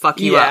Alexanders will fuck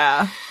you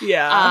up.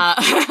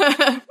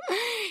 Yeah.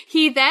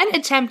 He then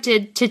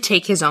attempted to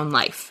take his own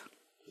life.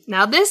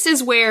 Now, this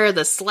is where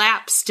the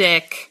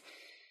slapstick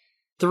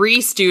Three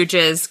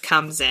Stooges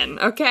comes in,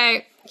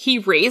 okay? He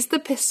raised the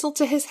pistol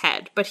to his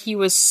head, but he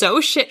was so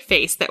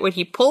shit-faced that when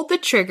he pulled the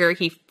trigger,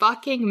 he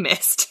fucking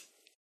missed.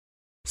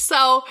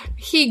 So,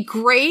 he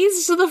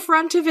grazed the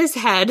front of his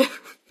head.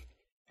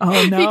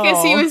 Oh, no.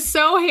 Because he was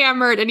so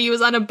hammered and he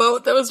was on a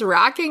boat that was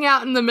rocking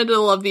out in the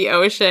middle of the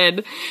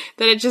ocean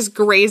that it just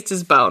grazed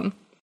his bone.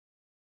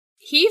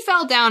 He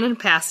fell down and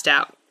passed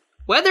out.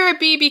 Whether it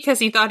be because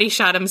he thought he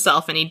shot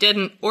himself and he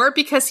didn't, or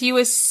because he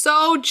was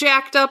so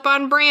jacked up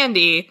on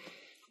brandy,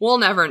 we'll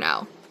never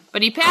know.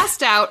 But he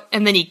passed out,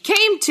 and then he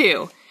came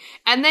to,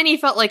 and then he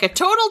felt like a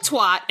total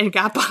twat and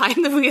got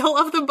behind the wheel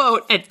of the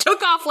boat and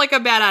took off like a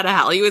bat out of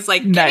hell. He was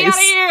like, get out of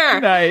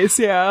here! Nice,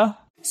 yeah.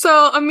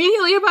 So,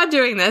 immediately upon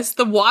doing this,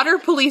 the water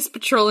police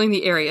patrolling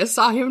the area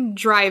saw him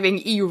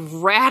driving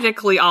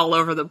erratically all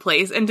over the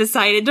place and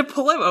decided to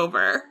pull him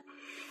over.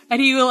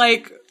 And he,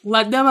 like,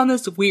 led them on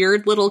this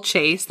weird little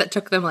chase that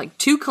took them, like,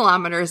 2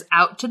 kilometers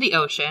out to the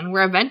ocean,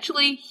 where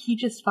eventually he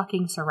just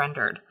fucking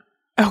surrendered.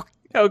 Oh,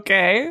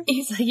 okay.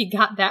 He's like, he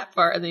got that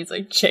far, and he's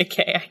like,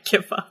 JK, I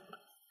give up.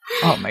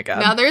 Oh my god.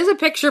 Now, there's a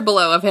picture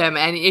below of him,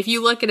 and if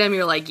you look at him,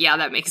 you're like, yeah,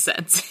 that makes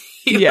sense.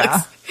 He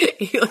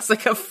looks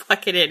like a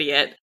fucking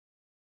idiot.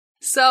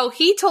 So,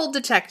 he told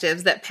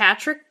detectives that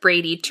Patrick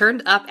Brady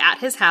turned up at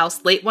his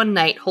house late one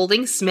night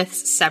holding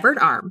Smith's severed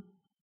arm.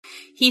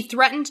 He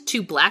threatened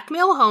to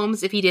blackmail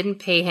Holmes if he didn't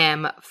pay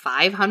him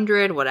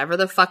 $500, whatever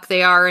the fuck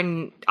they are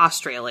in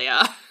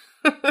Australia.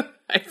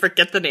 I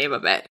forget the name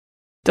of it.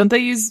 Don't they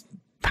use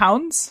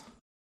pounds?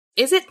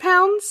 Is it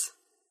pounds?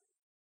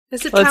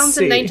 Is it pounds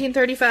in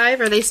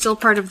 1935? Are they still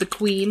part of the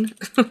Queen?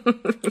 Or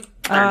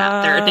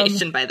not? They're a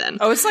nation by then.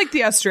 Oh, it's like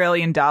the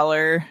Australian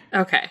dollar.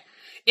 Okay.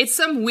 It's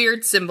some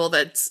weird symbol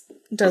that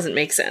doesn't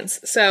make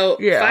sense. So,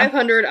 yeah.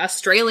 500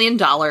 Australian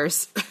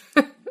dollars.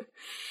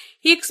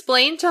 He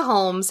explained to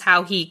Holmes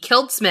how he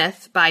killed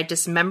Smith by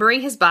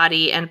dismembering his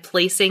body and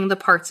placing the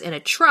parts in a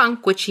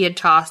trunk, which he had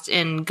tossed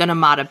in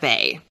Guanamata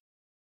Bay.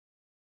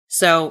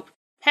 So,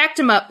 hacked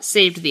him up,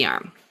 saved the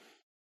arm.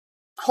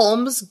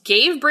 Holmes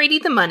gave Brady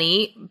the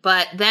money,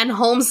 but then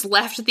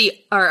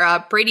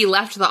Brady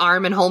left the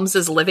arm in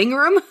Holmes's living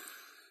room.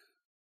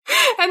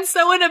 And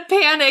so in a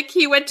panic,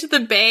 he went to the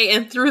bay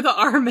and threw the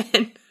arm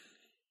in.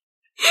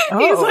 Oh.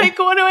 He's like,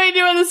 what do I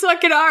do with this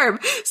fucking arm?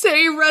 So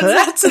he runs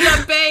out to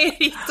the bay and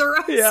he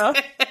throws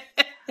it.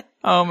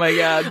 Oh my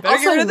god. Better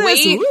Also, get rid of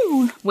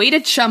this. way to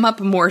chum up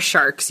more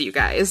sharks, you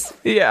guys.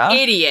 Yeah.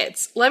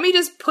 Idiots. Let me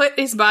just put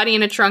his body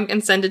in a trunk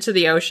and send it to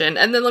the ocean,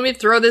 and then let me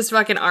throw this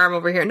fucking arm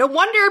over here. No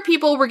wonder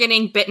people were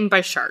getting bitten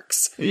by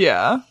sharks.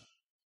 Yeah.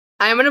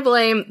 I'm going to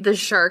blame the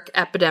shark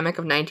epidemic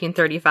of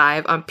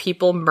 1935 on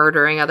people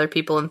murdering other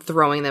people and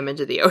throwing them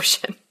into the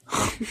ocean.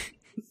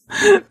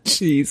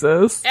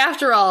 Jesus.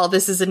 After all,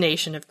 this is a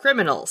nation of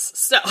criminals,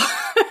 so...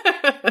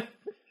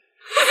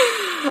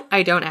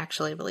 I don't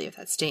actually believe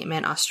that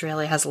statement.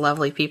 Australia has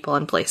lovely people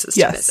and places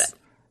to visit.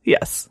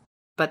 Yes.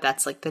 But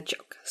that's like the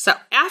joke. So,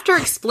 after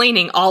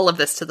explaining all of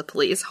this to the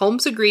police,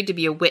 Holmes agreed to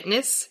be a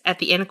witness at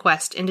the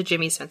inquest into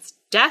Jimmy Smith's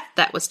death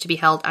that was to be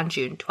held on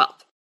June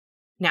 12th.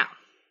 Now,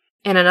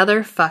 in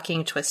another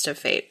fucking twist of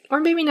fate, or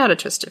maybe not a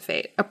twist of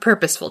fate, a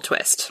purposeful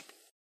twist.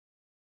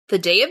 The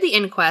day of the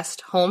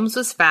inquest, Holmes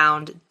was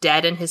found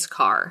dead in his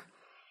car.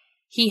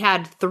 He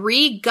had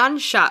 3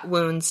 gunshot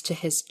wounds to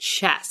his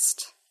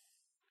chest.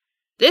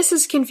 This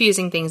is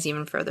confusing things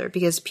even further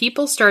because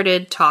people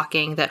started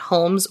talking that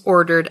Holmes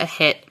ordered a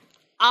hit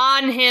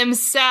on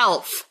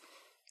himself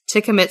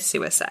to commit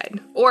suicide,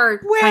 or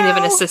kind of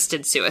an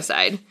assisted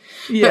suicide.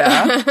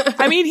 Yeah.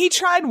 I mean, he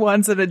tried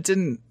once and it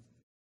didn't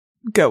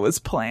go as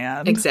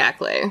planned.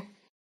 Exactly.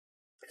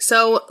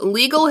 So,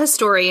 legal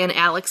historian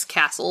Alex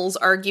Castles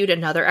argued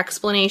another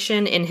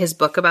explanation in his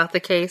book about the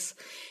case,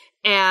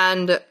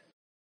 and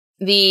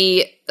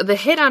the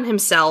hit on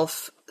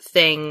himself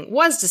thing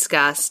was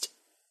discussed.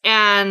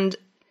 And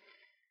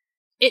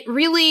it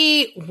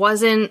really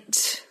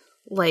wasn't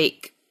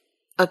like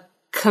a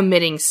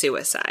committing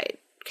suicide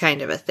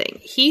kind of a thing.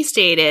 He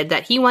stated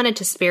that he wanted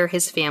to spare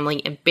his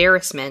family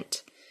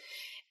embarrassment.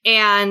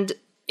 And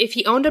if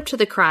he owned up to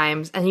the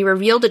crimes and he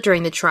revealed it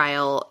during the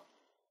trial,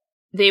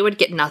 they would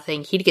get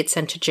nothing. He'd get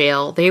sent to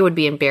jail. They would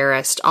be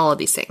embarrassed, all of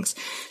these things.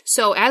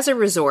 So as a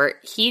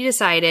resort, he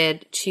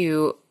decided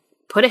to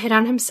put a hit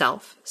on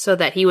himself so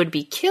that he would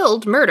be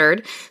killed,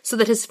 murdered, so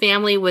that his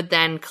family would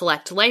then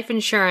collect life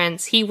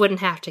insurance, he wouldn't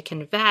have to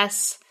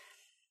confess,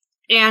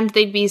 and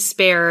they'd be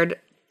spared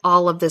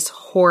all of this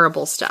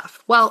horrible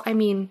stuff. Well, I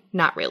mean,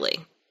 not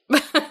really.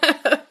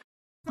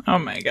 Oh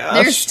my gosh.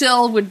 There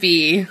still would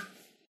be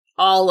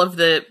all of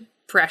the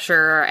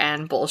pressure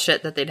and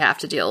bullshit that they'd have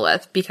to deal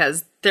with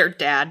because their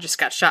dad just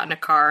got shot in a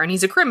car and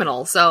he's a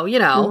criminal, so, you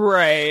know.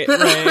 Right.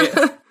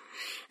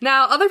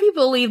 Now, other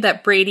people believe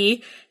that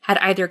Brady had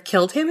either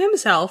killed him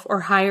himself or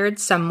hired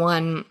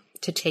someone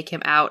to take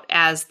him out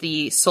as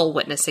the sole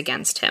witness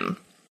against him.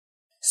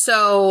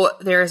 So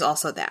there is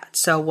also that.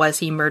 So was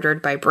he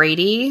murdered by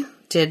Brady?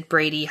 Did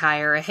Brady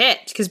hire a hit?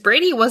 Because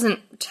Brady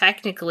wasn't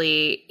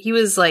technically, he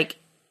was like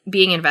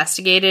being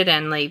investigated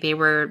and like they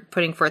were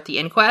putting forth the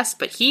inquest,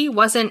 but he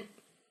wasn't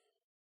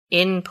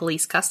in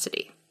police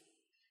custody.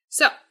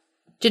 So,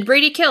 did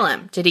Brady kill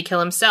him? Did he kill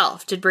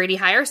himself? Did Brady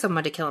hire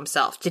someone to kill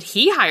himself? Did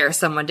he hire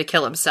someone to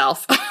kill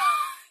himself?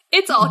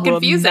 It's all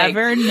confusing.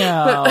 We'll never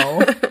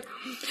know.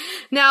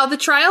 Now, the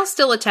trial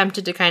still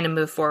attempted to kind of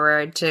move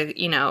forward to,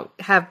 you know,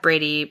 have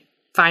Brady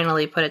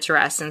finally put it to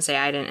rest and say,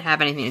 I didn't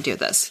have anything to do with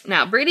this.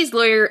 Now, Brady's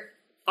lawyer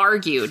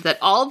argued that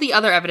all the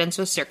other evidence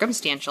was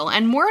circumstantial,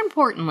 and more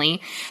importantly,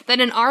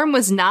 that an arm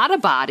was not a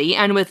body,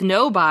 and with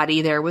no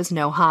body, there was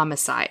no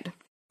homicide.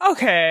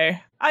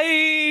 Okay.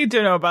 I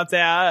don't know about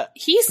that.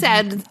 He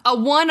said a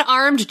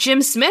one-armed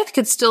Jim Smith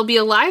could still be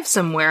alive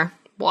somewhere,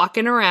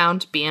 walking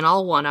around, being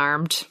all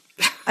one-armed.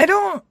 I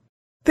don't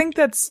think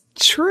that's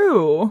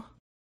true.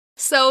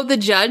 So the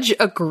judge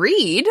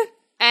agreed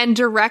and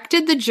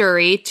directed the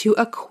jury to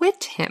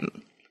acquit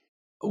him.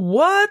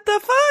 What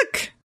the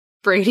fuck?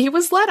 Brady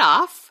was let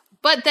off,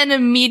 but then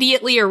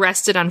immediately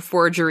arrested on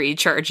forgery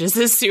charges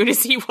as soon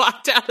as he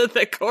walked out of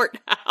the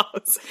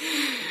courthouse.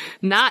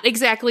 Not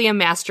exactly a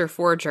master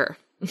forger.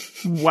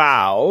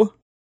 Wow.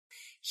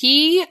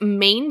 He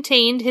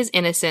maintained his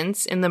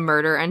innocence in the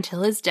murder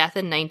until his death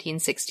in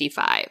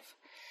 1965.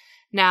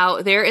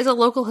 Now, there is a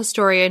local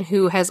historian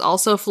who has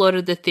also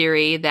floated the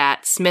theory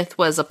that Smith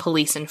was a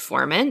police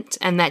informant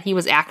and that he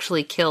was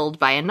actually killed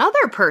by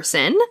another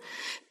person,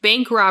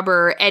 bank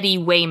robber Eddie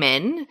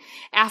Wayman,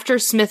 after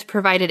Smith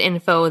provided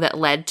info that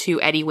led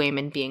to Eddie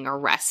Wayman being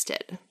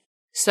arrested.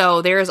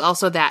 So there is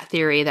also that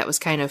theory that was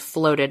kind of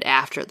floated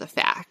after the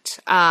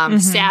fact.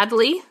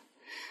 Sadly,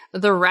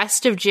 the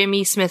rest of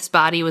Jimmy Smith's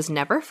body was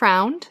never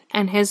found,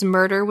 and his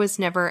murder was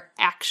never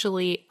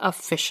actually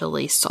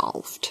officially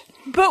solved.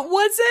 But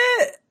was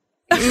it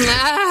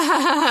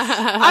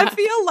I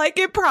feel like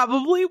it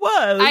probably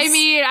was. I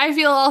mean, I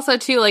feel also,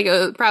 too, like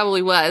it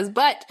probably was.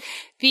 But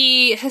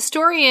the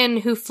historian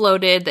who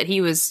floated that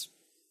he was,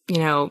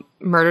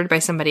 murdered by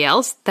somebody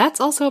else,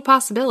 that's also a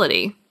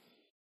possibility.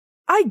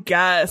 I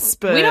guess,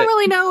 but... We don't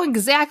really know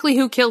exactly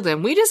who killed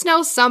him. We just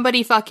know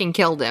somebody fucking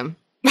killed him.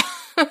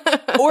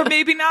 Or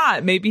maybe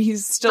not. Maybe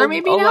he's still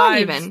alive not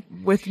even.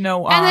 With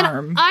no and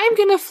arm. Then I'm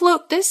going to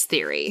float this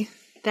theory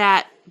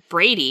that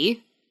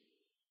Brady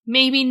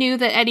maybe knew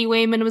that Eddie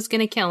Wayman was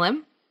going to kill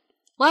him,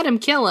 let him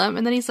kill him,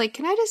 and then he's like,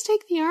 can I just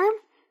take the arm?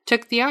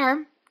 Took the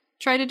arm,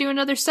 tried to do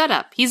another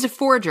setup. He's a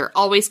forger,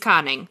 always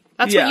conning.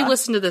 That's what you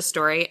listen to this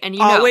story, and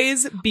you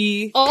always know.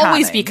 Be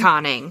always conning. be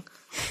conning.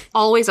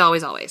 Always,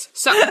 always, always.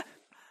 So,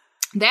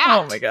 that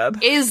oh my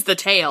God. Is the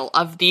tale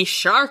of the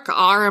shark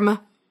arm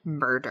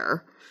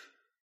murder.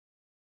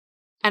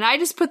 And I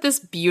just put this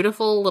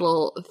beautiful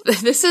little...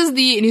 This is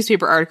the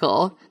newspaper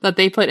article that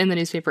they put in the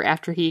newspaper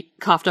after he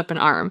coughed up an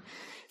arm.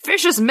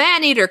 Vicious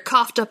man-eater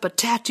coughed up a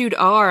tattooed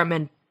arm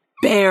and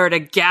bared a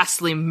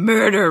ghastly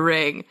murder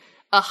ring.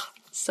 Ugh,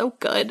 so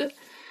good.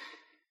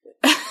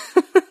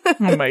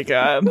 Oh my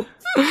God.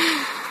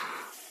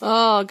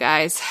 Oh,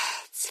 guys.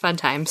 It's fun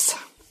times.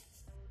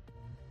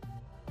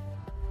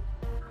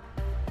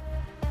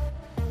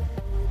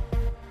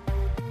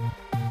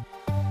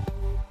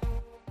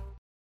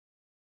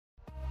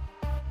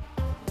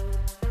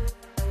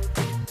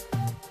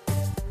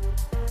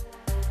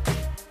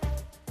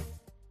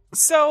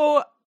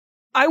 So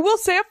I will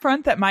say up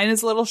front that mine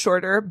is a little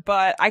shorter,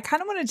 but I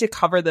kind of wanted to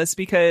cover this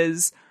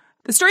because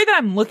the story that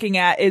I'm looking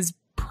at is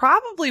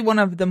probably one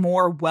of the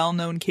more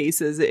well-known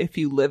cases if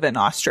you live in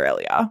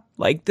Australia.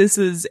 Like, this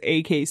is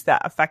a case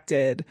that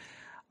affected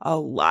a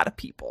lot of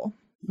people.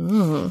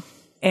 Mm.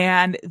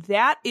 And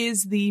that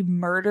is the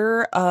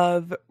murder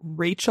of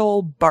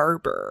Rachel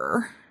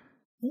Barber.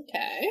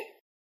 Okay.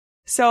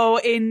 So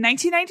in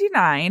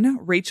 1999,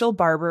 Rachel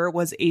Barber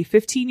was a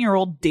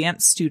 15-year-old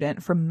dance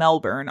student from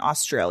Melbourne,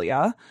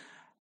 Australia.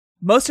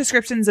 Most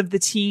descriptions of the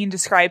teen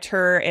described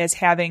her as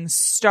having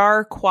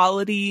star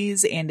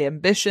qualities and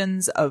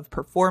ambitions of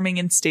performing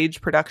in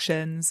stage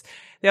productions.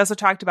 They also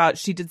talked about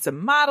she did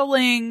some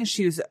modeling.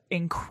 She was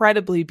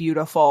incredibly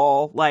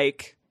beautiful,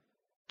 like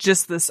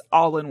just this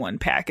all-in-one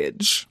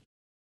package.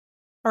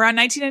 Around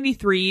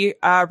 1993,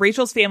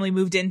 Rachel's family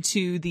moved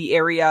into the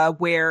area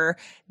where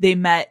they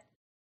met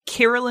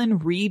Carolyn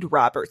Reed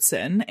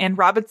Robertson, and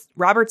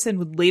Robertson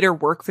would later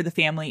work for the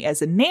family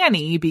as a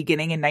nanny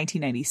beginning in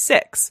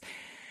 1996.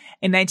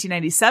 In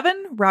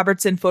 1997,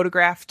 Robertson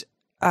photographed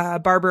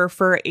Barber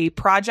for a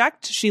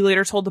project. She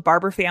later told the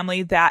Barber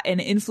family that an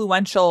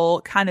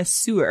influential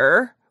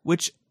connoisseur,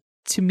 which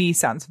to me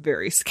sounds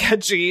very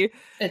sketchy.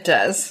 It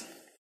does.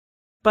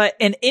 But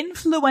an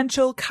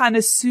influential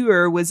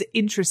connoisseur was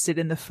interested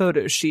in the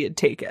photos she had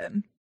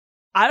taken.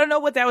 I don't know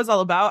what that was all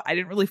about. I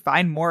didn't really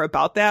find more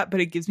about that, but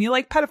it gives me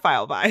like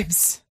pedophile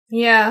vibes.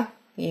 Yeah.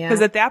 Yeah.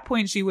 Because at that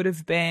point she would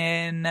have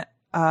been,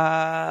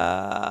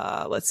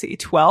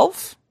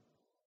 12?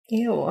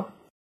 Ew.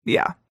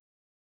 Yeah.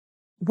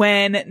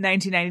 When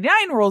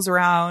 1999 rolls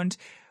around,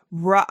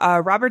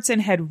 Robertson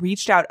had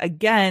reached out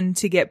again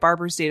to get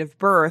Barber's date of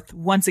birth,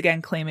 once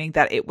again claiming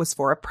that it was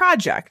for a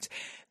project.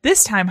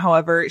 This time,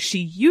 however, she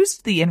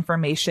used the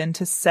information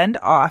to send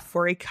off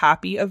for a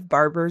copy of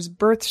Barber's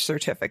birth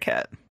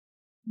certificate.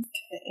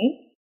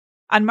 Okay.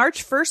 On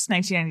March 1st,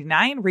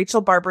 1999, Rachel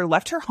Barber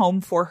left her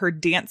home for her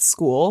dance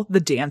school, the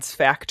Dance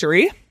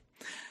Factory,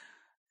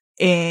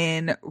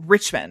 in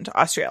Richmond,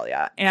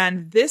 Australia.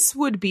 And this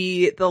would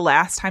be the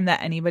last time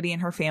that anybody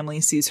in her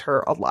family sees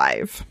her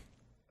alive.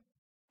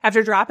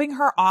 After dropping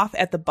her off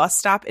at the bus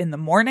stop in the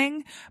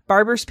morning,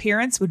 Barber's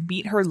parents would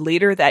meet her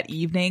later that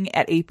evening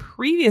at a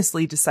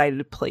previously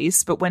decided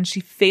place, but when she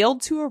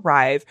failed to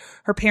arrive,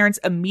 her parents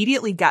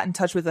immediately got in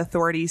touch with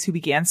authorities who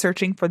began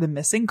searching for the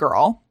missing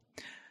girl.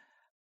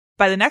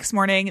 By the next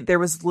morning, there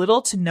was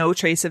little to no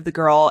trace of the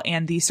girl,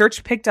 and the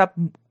search picked up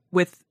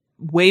with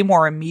way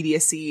more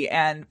immediacy,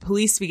 and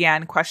police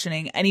began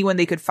questioning anyone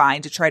they could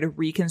find to try to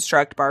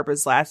reconstruct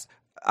Barber's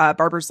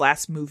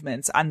last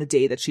movements on the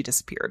day that she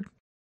disappeared.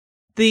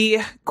 The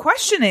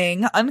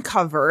questioning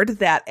uncovered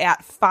that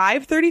at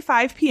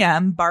 5:35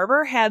 p.m.,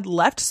 Barber had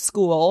left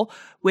school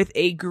with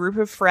a group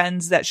of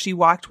friends that she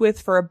walked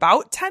with for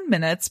about 10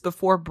 minutes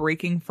before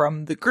breaking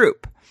from the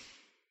group.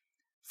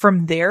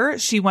 From there,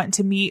 she went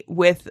to meet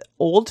with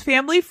old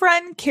family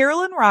friend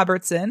Carolyn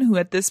Robertson, who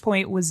at this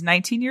point was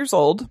 19 years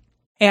old.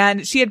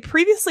 And she had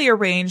previously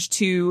arranged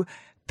to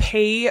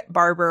pay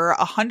Barber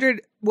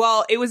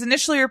it was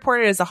initially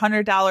reported as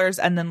 $100,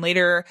 and then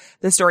later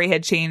the story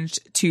had changed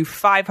to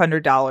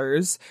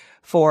 $500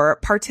 for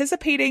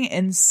participating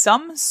in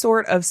some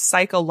sort of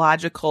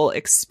psychological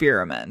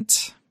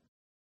experiment.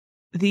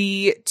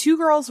 The two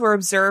girls were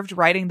observed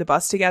riding the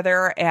bus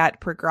together at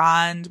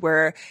Pregrand,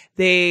 where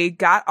they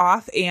got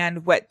off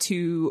and went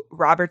to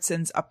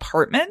Robertson's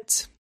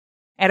apartment.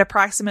 At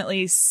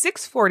approximately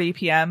 6:40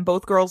 p.m.,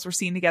 both girls were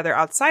seen together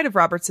outside of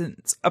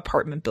Robertson's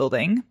apartment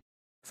building.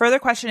 Further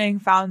questioning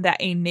found that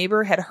a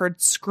neighbor had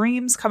heard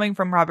screams coming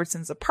from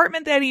Robertson's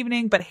apartment that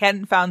evening, but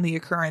hadn't found the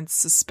occurrence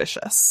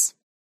suspicious.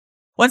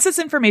 Once this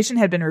information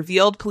had been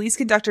revealed, police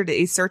conducted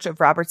a search of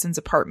Robertson's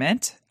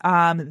apartment.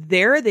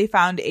 There, they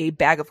found a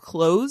bag of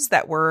clothes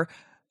that were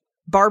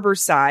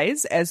Barbara's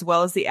size, as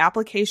well as the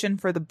application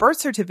for the birth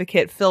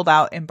certificate filled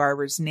out in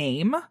Barbara's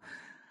name.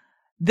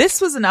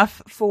 This was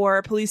enough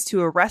for police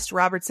to arrest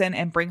Robertson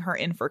and bring her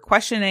in for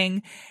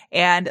questioning.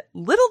 And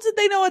little did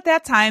they know at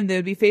that time they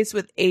would be faced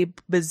with a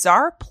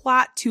bizarre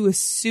plot to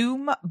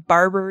assume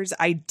Barbara's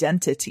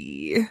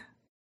identity.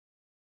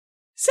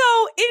 So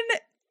in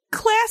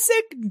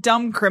classic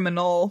dumb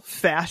criminal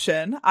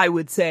fashion, I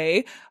would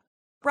say,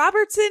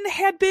 Robertson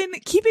had been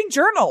keeping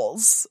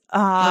journals.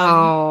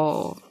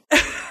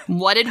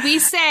 What did we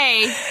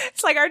say?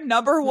 It's like our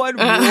number one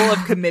rule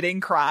of committing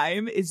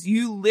crime is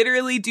you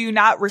literally do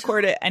not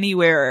record it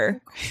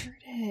anywhere. Record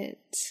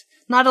it.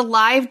 Not a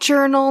live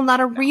journal, not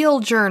a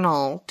real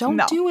journal.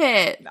 Don't do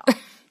it. No.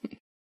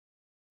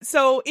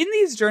 So in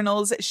these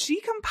journals, she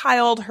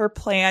compiled her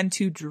plan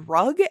to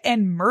drug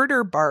and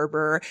murder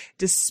Barbara,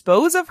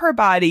 dispose of her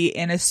body,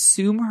 and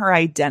assume her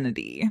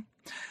identity.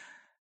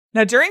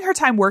 Now, during her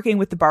time working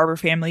with the Barber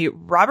family,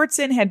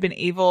 Robertson had been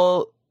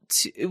able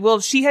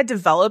to, she had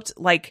developed,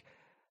 like,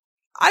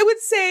 I would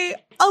say,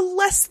 a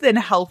less than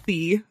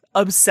healthy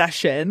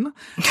obsession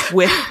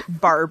with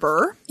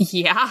Barbara.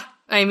 Yeah.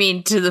 I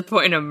mean, to the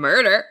point of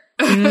murder.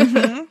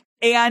 Mm-hmm.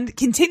 And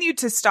continued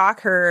to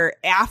stalk her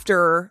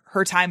after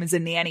her time as a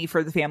nanny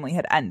for the family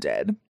had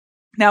ended.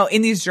 Now,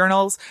 in these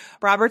journals,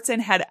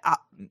 Robertson had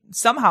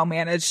somehow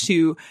managed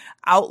to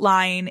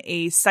outline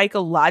a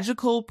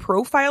psychological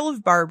profile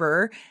of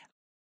Barbara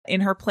in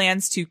her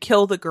plans to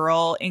kill the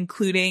girl,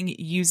 including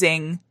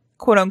using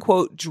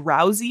quote-unquote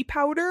drowsy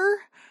powder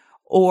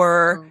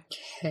or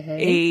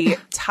a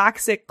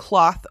toxic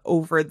cloth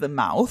over the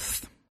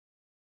mouth.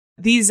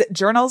 These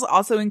journals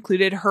also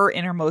included her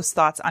innermost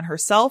thoughts on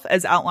herself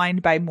as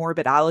outlined by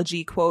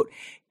Morbidology. Quote,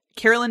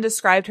 Carolyn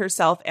described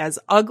herself as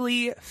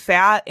ugly,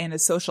 fat, and a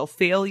social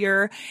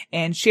failure,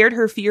 and shared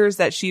her fears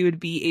that she would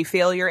be a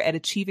failure at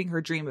achieving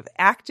her dream of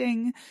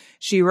acting.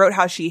 She wrote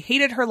how she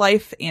hated her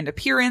life and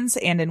appearance,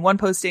 and in one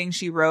posting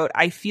she wrote,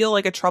 I feel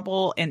like a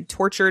troubled and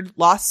tortured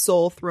lost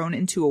soul thrown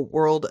into a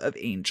world of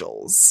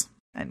angels.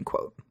 End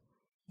quote.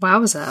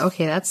 Wowza.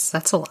 Okay, that's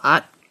a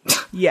lot.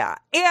 Yeah.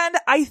 And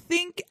I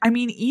think, I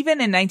mean,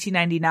 even in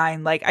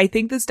 1999, like, I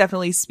think this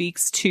definitely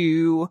speaks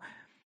to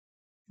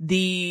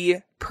the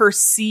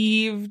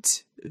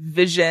perceived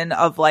vision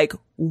of, like,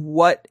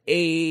 what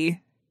a,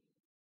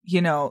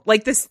 you know,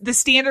 like the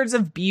standards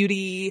of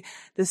beauty,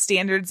 the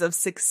standards of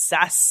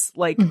success,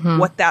 like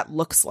what that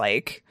looks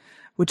like,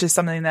 which is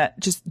something that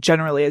just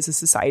generally as a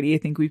society, I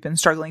think we've been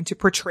struggling to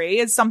portray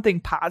as something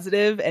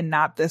positive and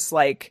not this,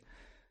 like,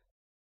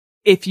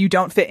 if you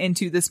don't fit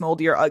into this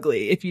mold, you're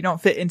ugly. If you don't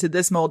fit into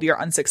this mold, you're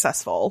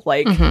unsuccessful.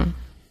 Like,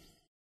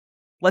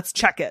 let's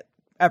check it,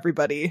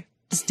 everybody.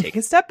 Just take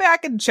a step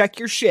back and check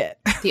your shit.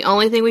 The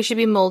only thing we should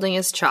be molding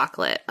is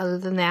chocolate. Other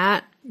than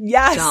that,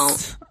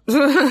 yes.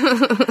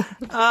 Don't.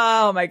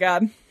 Oh, my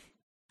God.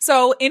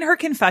 So in her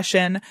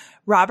confession,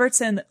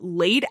 Robertson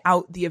laid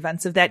out the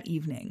events of that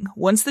evening.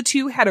 Once the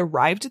two had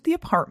arrived at the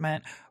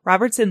apartment,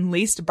 Robertson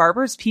laced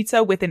Barbara's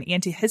pizza with an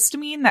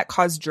antihistamine that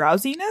caused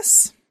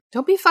drowsiness.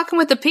 Don't be fucking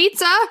with the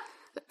pizza.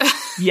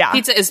 Yeah.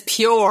 Pizza is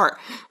pure.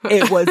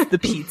 It was the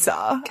pizza.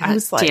 God I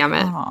was like, damn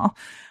it. Aw.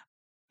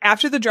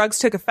 After the drugs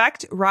took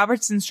effect,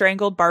 Robertson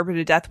strangled Barbara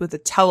to death with a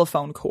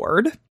telephone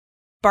cord.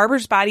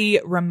 Barbara's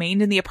body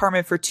remained in the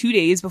apartment for 2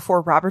 days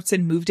before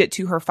Robertson moved it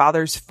to her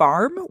father's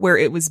farm, where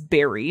it was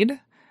buried.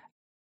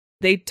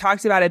 They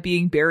talked about it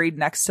being buried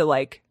next to,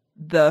 like,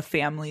 the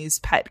family's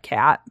pet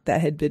cat that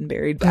had been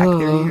buried back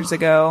there years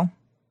ago.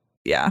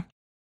 Yeah.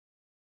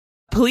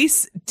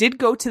 Police did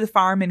go to the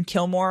farm in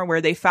Kilmore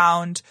where they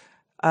found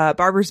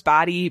Barbara's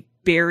body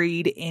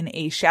buried in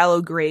a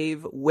shallow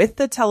grave with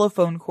the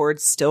telephone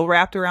cord still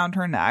wrapped around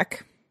her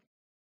neck.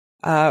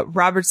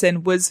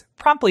 Robertson was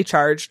promptly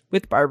charged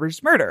with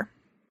Barbara's murder.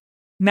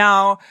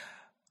 Now,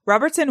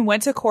 Robertson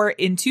went to court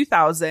in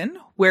 2000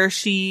 where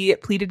she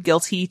pleaded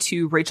guilty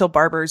to Rachel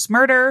Barber's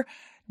murder.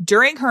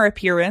 During her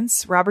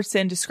appearance,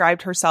 Robertson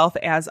described herself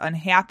as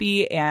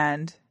unhappy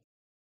and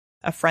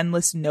a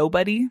friendless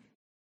nobody.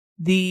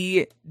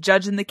 The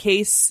judge in the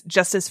case,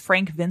 Justice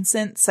Frank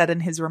Vincent, said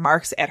in his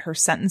remarks at her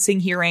sentencing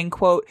hearing,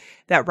 quote,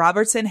 that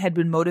Robertson had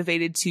been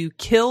motivated to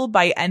kill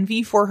by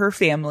envy for her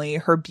family,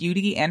 her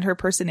beauty, and her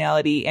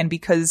personality, and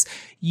because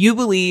you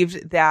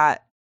believed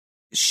that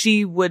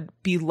she would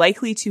be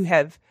likely to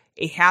have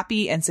a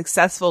happy and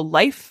successful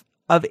life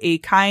of a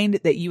kind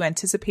that you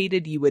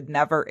anticipated you would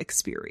never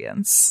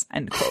experience,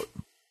 end quote.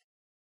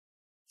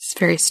 It's a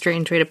very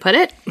strange way to put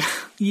it.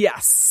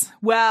 Yes.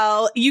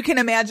 Well, you can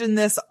imagine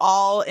this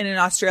all in an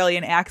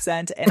Australian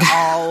accent and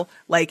all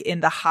like in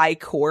the high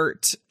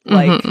court.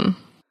 Like,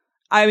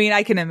 I mean,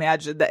 I can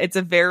imagine that it's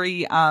a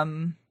very,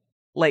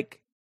 like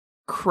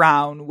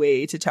Crown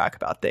way to talk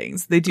about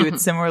things. They do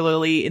it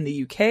similarly in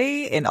the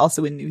UK and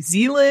also in New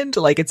Zealand.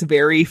 Like, it's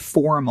very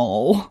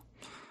formal.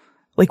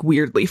 like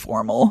weirdly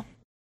formal.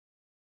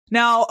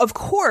 Now, of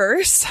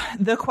course,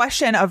 the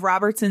question of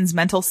Robertson's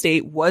mental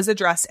state was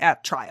addressed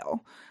at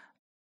trial.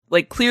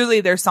 Like,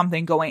 clearly there's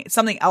something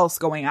else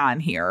going on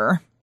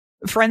here.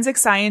 Forensic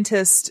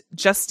scientist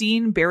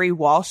Justine Barry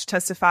Walsh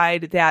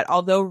testified that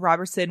although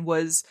Robertson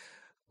was,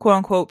 quote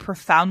unquote,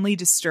 profoundly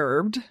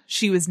disturbed,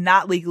 she was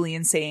not legally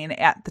insane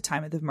at the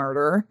time of the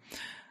murder.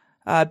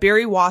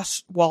 Barry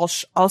Walsh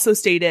also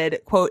stated,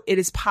 quote, "It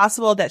is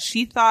possible that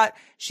she thought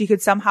she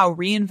could somehow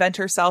reinvent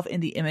herself in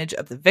the image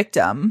of the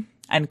victim,"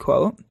 end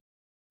quote.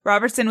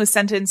 Robertson was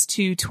sentenced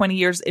to 20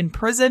 years in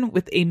prison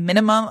with a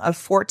minimum of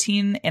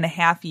 14 and a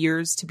half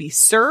years to be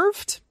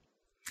served.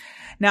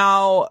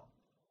 Now,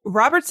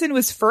 Robertson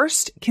was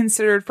first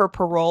considered for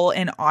parole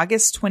in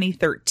August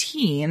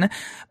 2013,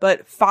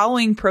 but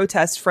following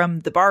protests from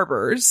the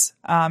Barbers,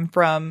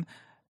 from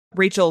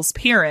Rachel's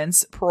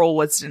parents, parole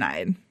was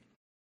denied.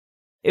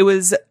 It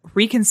was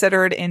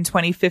reconsidered in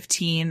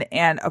 2015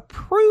 and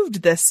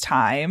approved this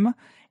time,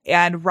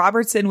 and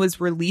Robertson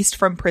was released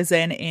from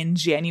prison in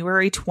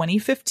January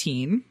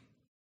 2015.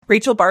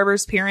 Rachel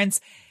Barber's parents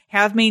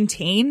have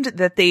maintained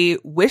that they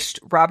wished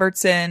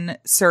Robertson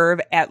serve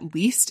at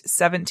least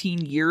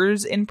 17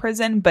 years in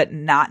prison, but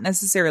not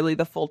necessarily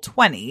the full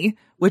 20,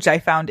 which I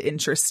found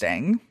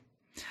interesting.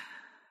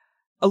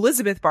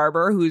 Elizabeth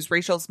Barber, who's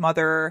Rachel's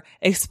mother,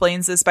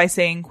 explains this by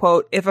saying,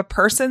 quote, "If a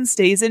person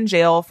stays in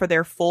jail for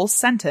their full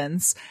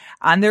sentence,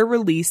 on their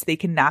release, they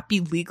cannot be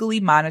legally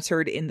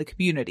monitored in the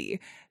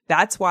community.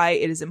 That's why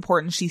it is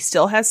important she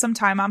still has some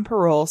time on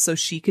parole so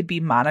she could be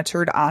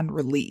monitored on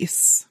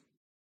release."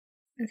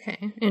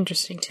 Okay,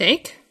 interesting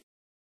take.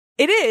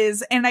 It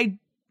is, and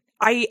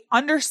I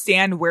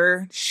understand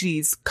where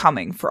she's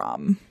coming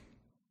from.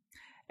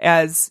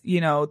 As,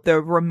 you know,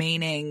 the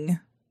remaining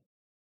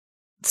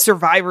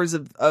survivors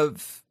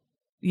of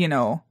you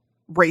know,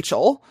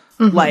 Rachel,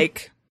 Mm-hmm.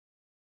 like,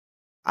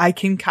 I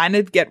can kind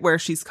of get where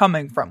she's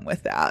coming from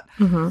with that.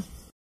 Mm-hmm.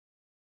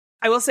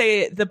 I will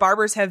say the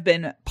Barbers have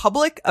been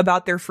public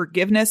about their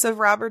forgiveness of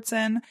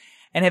Robertson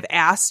and have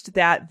asked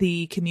that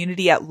the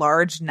community at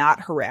large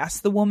not harass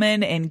the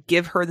woman and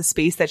give her the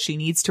space that she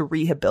needs to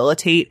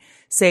rehabilitate,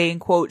 saying,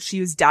 quote,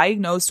 "She was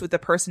diagnosed with a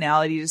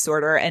personality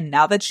disorder, and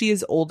now that she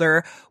is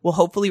older, will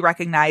hopefully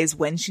recognize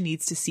when she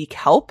needs to seek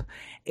help.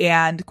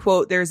 And,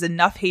 quote, there's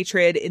enough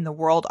hatred in the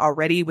world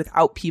already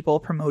without people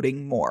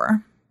promoting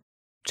more,"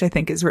 which I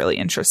think is really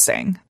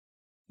interesting.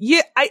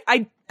 Yeah,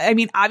 I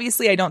mean,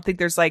 obviously, I don't think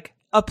there's like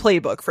a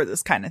playbook for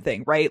this kind of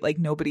thing, right? Like,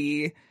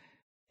 nobody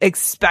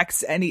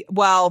expects any,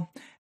 well,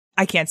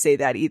 I can't say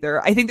that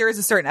either. I think there is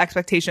a certain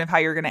expectation of how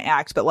you're going to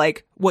act, but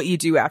like what you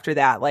do after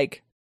that,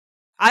 like,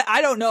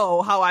 I don't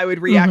know how I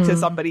would react to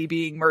somebody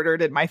being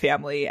murdered in my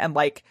family and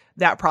like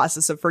that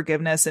process of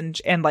forgiveness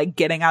and like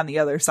getting on the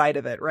other side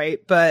of it, right?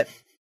 But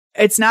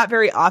it's not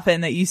very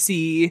often that you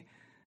see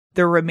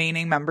the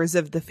remaining members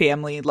of the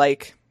family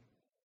like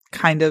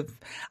kind of,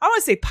 I don't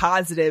want to say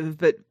positive,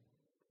 but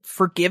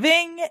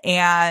forgiving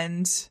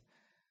and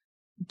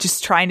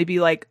just trying to be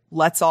like,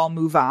 let's all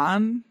move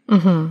on.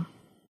 Mm-hmm.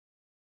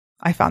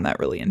 I found that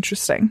really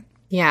interesting.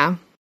 Yeah.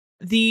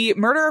 The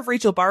murder of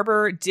Rachel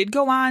Barber did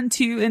go on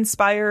to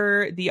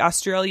inspire the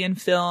Australian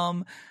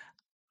film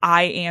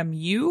I Am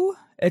You.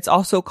 It's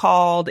also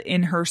called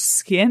In Her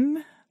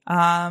Skin.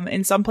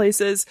 In some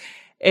places,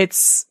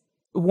 it's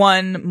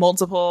won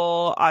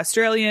multiple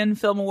Australian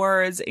Film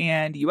Awards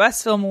and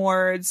US Film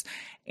Awards.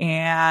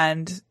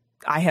 And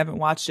I haven't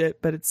watched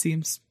it, but it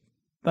seems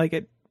like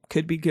it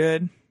could be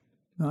good.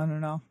 I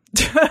don't know.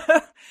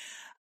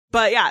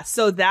 But yeah,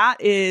 so that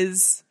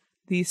is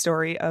the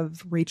story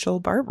of Rachel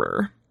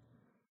Barber.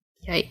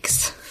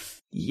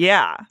 Yikes.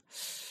 Yeah.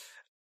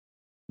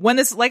 When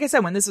this, like I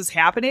said, when this was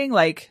happening,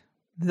 like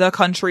the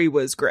country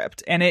was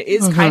gripped. And it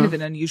is kind of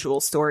an unusual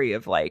story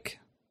of like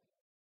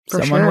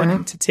someone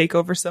wanting to take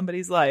over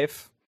somebody's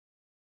life.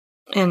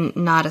 And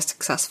not a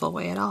successful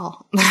way at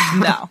all.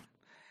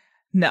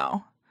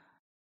 No.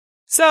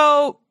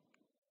 So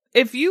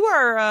if you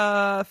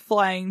are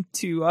flying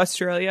to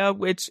Australia,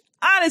 which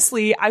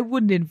honestly I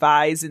wouldn't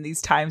advise in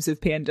these times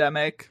of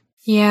pandemic.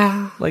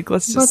 Yeah. Like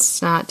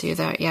let's not do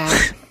that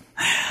yet.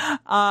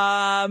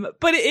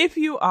 But if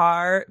you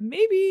are,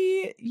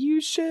 maybe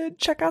you should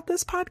check out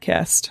this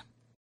podcast.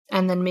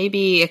 And then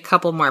maybe a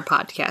couple more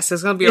podcasts.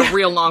 It's going to be a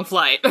real long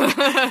flight. And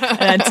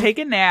then take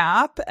a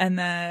nap and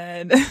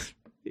then,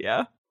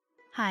 yeah.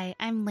 Hi,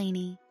 I'm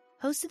Lainey,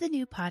 host of the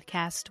new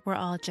podcast, We're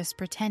All Just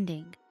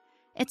Pretending.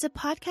 It's a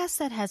podcast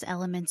that has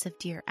elements of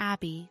Dear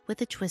Abby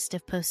with a twist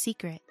of Post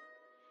Secret.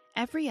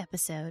 Every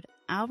episode,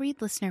 I'll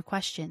read listener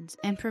questions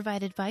and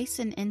provide advice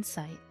and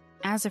insight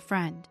as a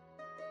friend.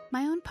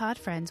 My own pod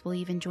friends will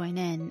even join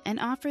in and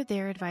offer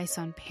their advice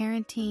on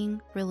parenting,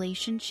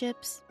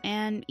 relationships,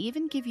 and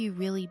even give you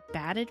really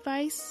bad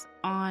advice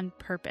on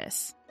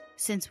purpose.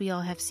 Since we all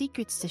have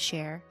secrets to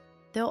share,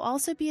 there'll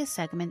also be a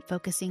segment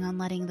focusing on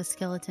letting the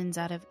skeletons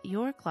out of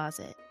your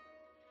closet.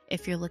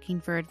 If you're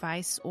looking for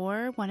advice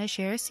or want to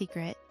share a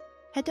secret,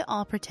 head to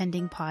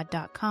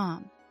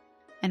allpretendingpod.com.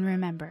 And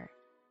remember,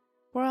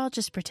 we're all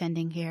just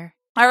pretending here.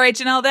 All right,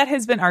 Janelle, that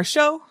has been our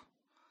show.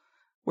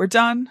 We're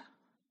done.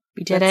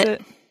 We did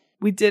it.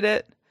 We did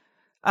it.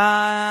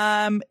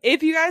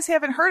 If you guys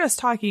haven't heard us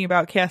talking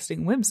about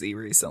casting whimsy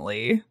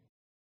recently,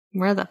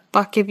 where the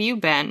fuck have you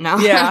been? No.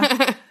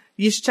 Yeah.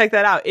 You should check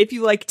that out. If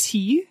you like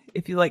tea,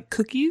 if you like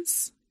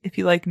cookies, if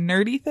you like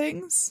nerdy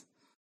things.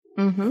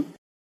 Mm-hmm.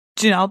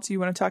 Janelle, do you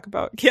want to talk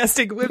about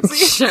Casting Whimsy?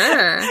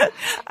 Sure.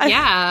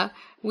 Yeah.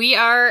 We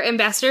are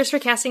ambassadors for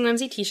Casting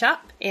Whimsy Tea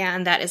Shop,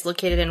 and that is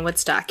located in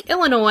Woodstock,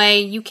 Illinois.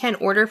 You can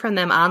order from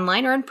them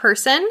online or in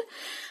person.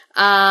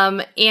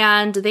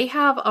 And they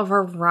have a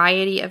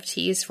variety of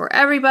teas for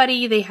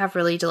everybody. They have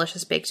really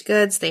delicious baked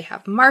goods. They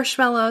have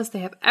marshmallows. They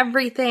have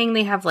everything.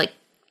 They have like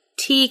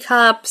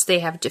teacups. They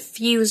have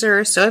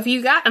diffusers. So if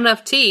you got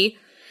enough tea,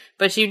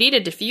 but you need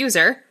a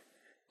diffuser,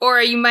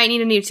 or you might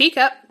need a new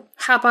teacup,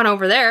 hop on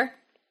over there.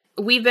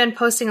 We've been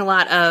posting a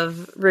lot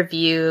of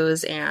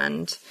reviews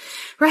and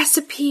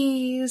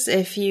recipes.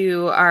 If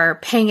you are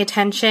paying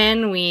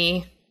attention,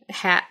 we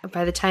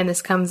by the time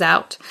this comes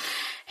out,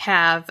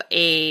 have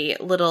a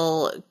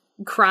little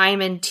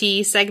crime and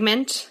tea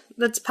segment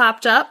that's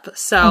popped up.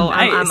 So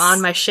nice. I'm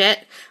on my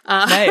shit.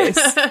 Nice.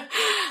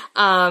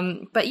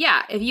 But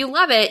yeah, if you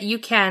love it, you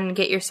can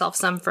get yourself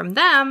some from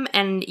them,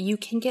 and you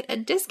can get a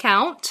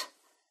discount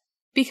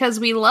because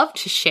we love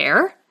to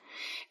share.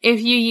 If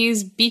you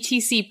use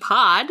BTC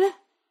Pod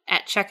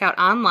at checkout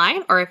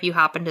online, or if you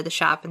hop into the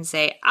shop and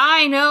say,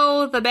 I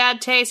know the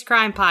Bad Taste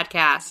Crime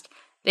Podcast,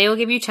 they will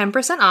give you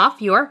 10%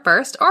 off your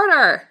first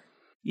order.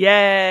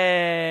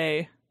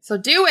 Yay. So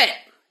do it.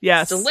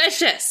 Yes. It's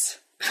delicious.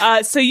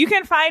 So you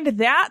can find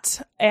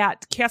that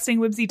at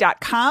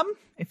castingwhimsy.com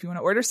if you want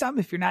to order some.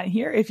 If you're not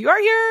here, if you are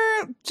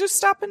here, just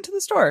stop into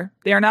the store.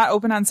 They are not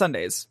open on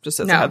Sundays.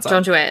 Just as a heads up.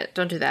 Don't do it.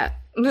 Don't do that.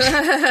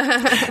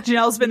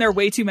 Janelle's been there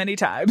way too many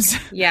times.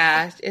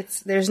 Yeah,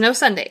 there's no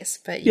Sundays,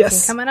 but you can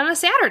come in on a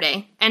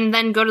Saturday and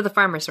then go to the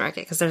farmer's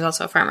market, because there's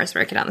also a farmer's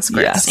market on the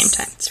square at the same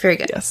time. It's very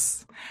good.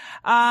 Yes.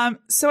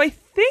 So I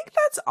think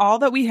that's all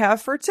that we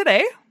have for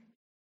today.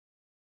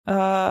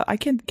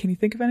 Can you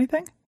think of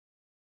anything?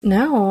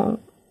 No.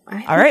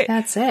 All right.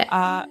 That's it.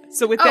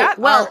 So with that,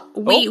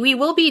 we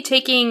will be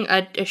taking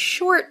a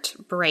short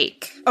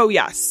break. Oh,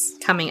 yes.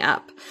 Coming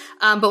up.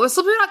 But we'll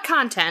still be about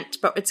content,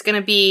 but it's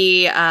going to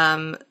be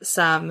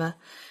some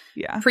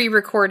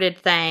pre-recorded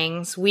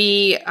things.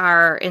 We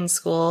are in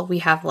school. We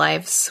have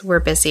lives. We're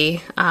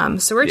busy.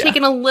 So we're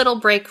taking a little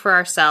break for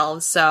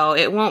ourselves. So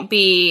it won't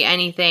be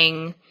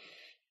anything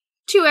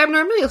too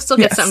abnormal. You'll still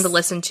get something to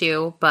listen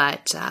to,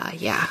 but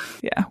yeah.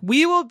 Yeah.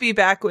 We will be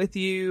back with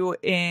you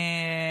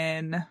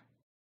in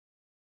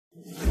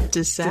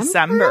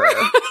December.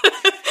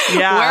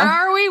 Yeah. Where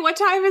are we? What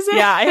time is it?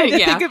 Yeah, I had to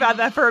think about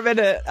that for a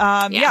minute.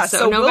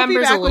 So November's we'll be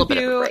back a little with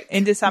bit you of a break.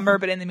 in December,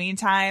 but in the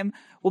meantime,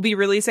 we'll be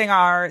releasing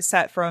our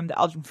set from the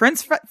Elgin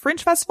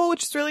Fringe Festival,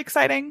 which is really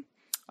exciting,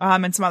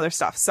 and some other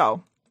stuff.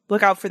 So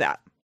look out for that.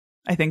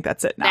 I think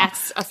that's it now.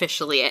 That's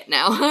officially it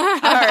now. All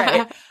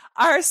right.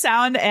 Our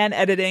sound and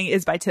editing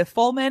is by Tiff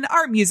Fullman.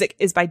 Our music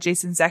is by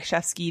Jason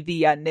Zakshevsky,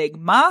 the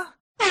Enigma.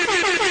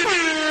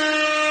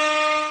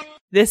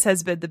 This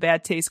has been the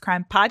Bad Taste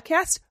Crime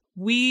Podcast.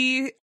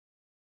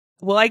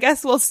 I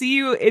guess we'll see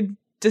you in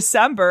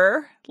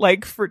December.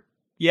 We'll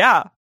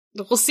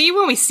see you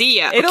when we see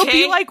you. It'll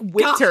be like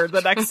winter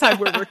the next time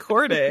we're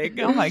recording.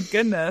 Oh my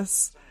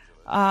goodness.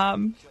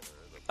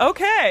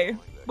 Okay.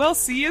 We'll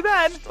see you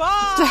then.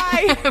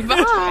 Bye.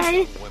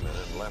 Bye. Women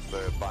and left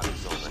their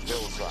bodies on the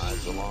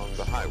hillsides along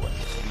the highway.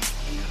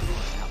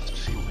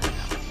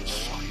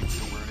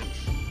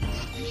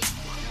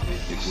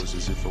 It was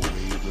as if a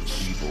wave of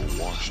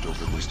evil washed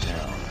over this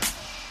town.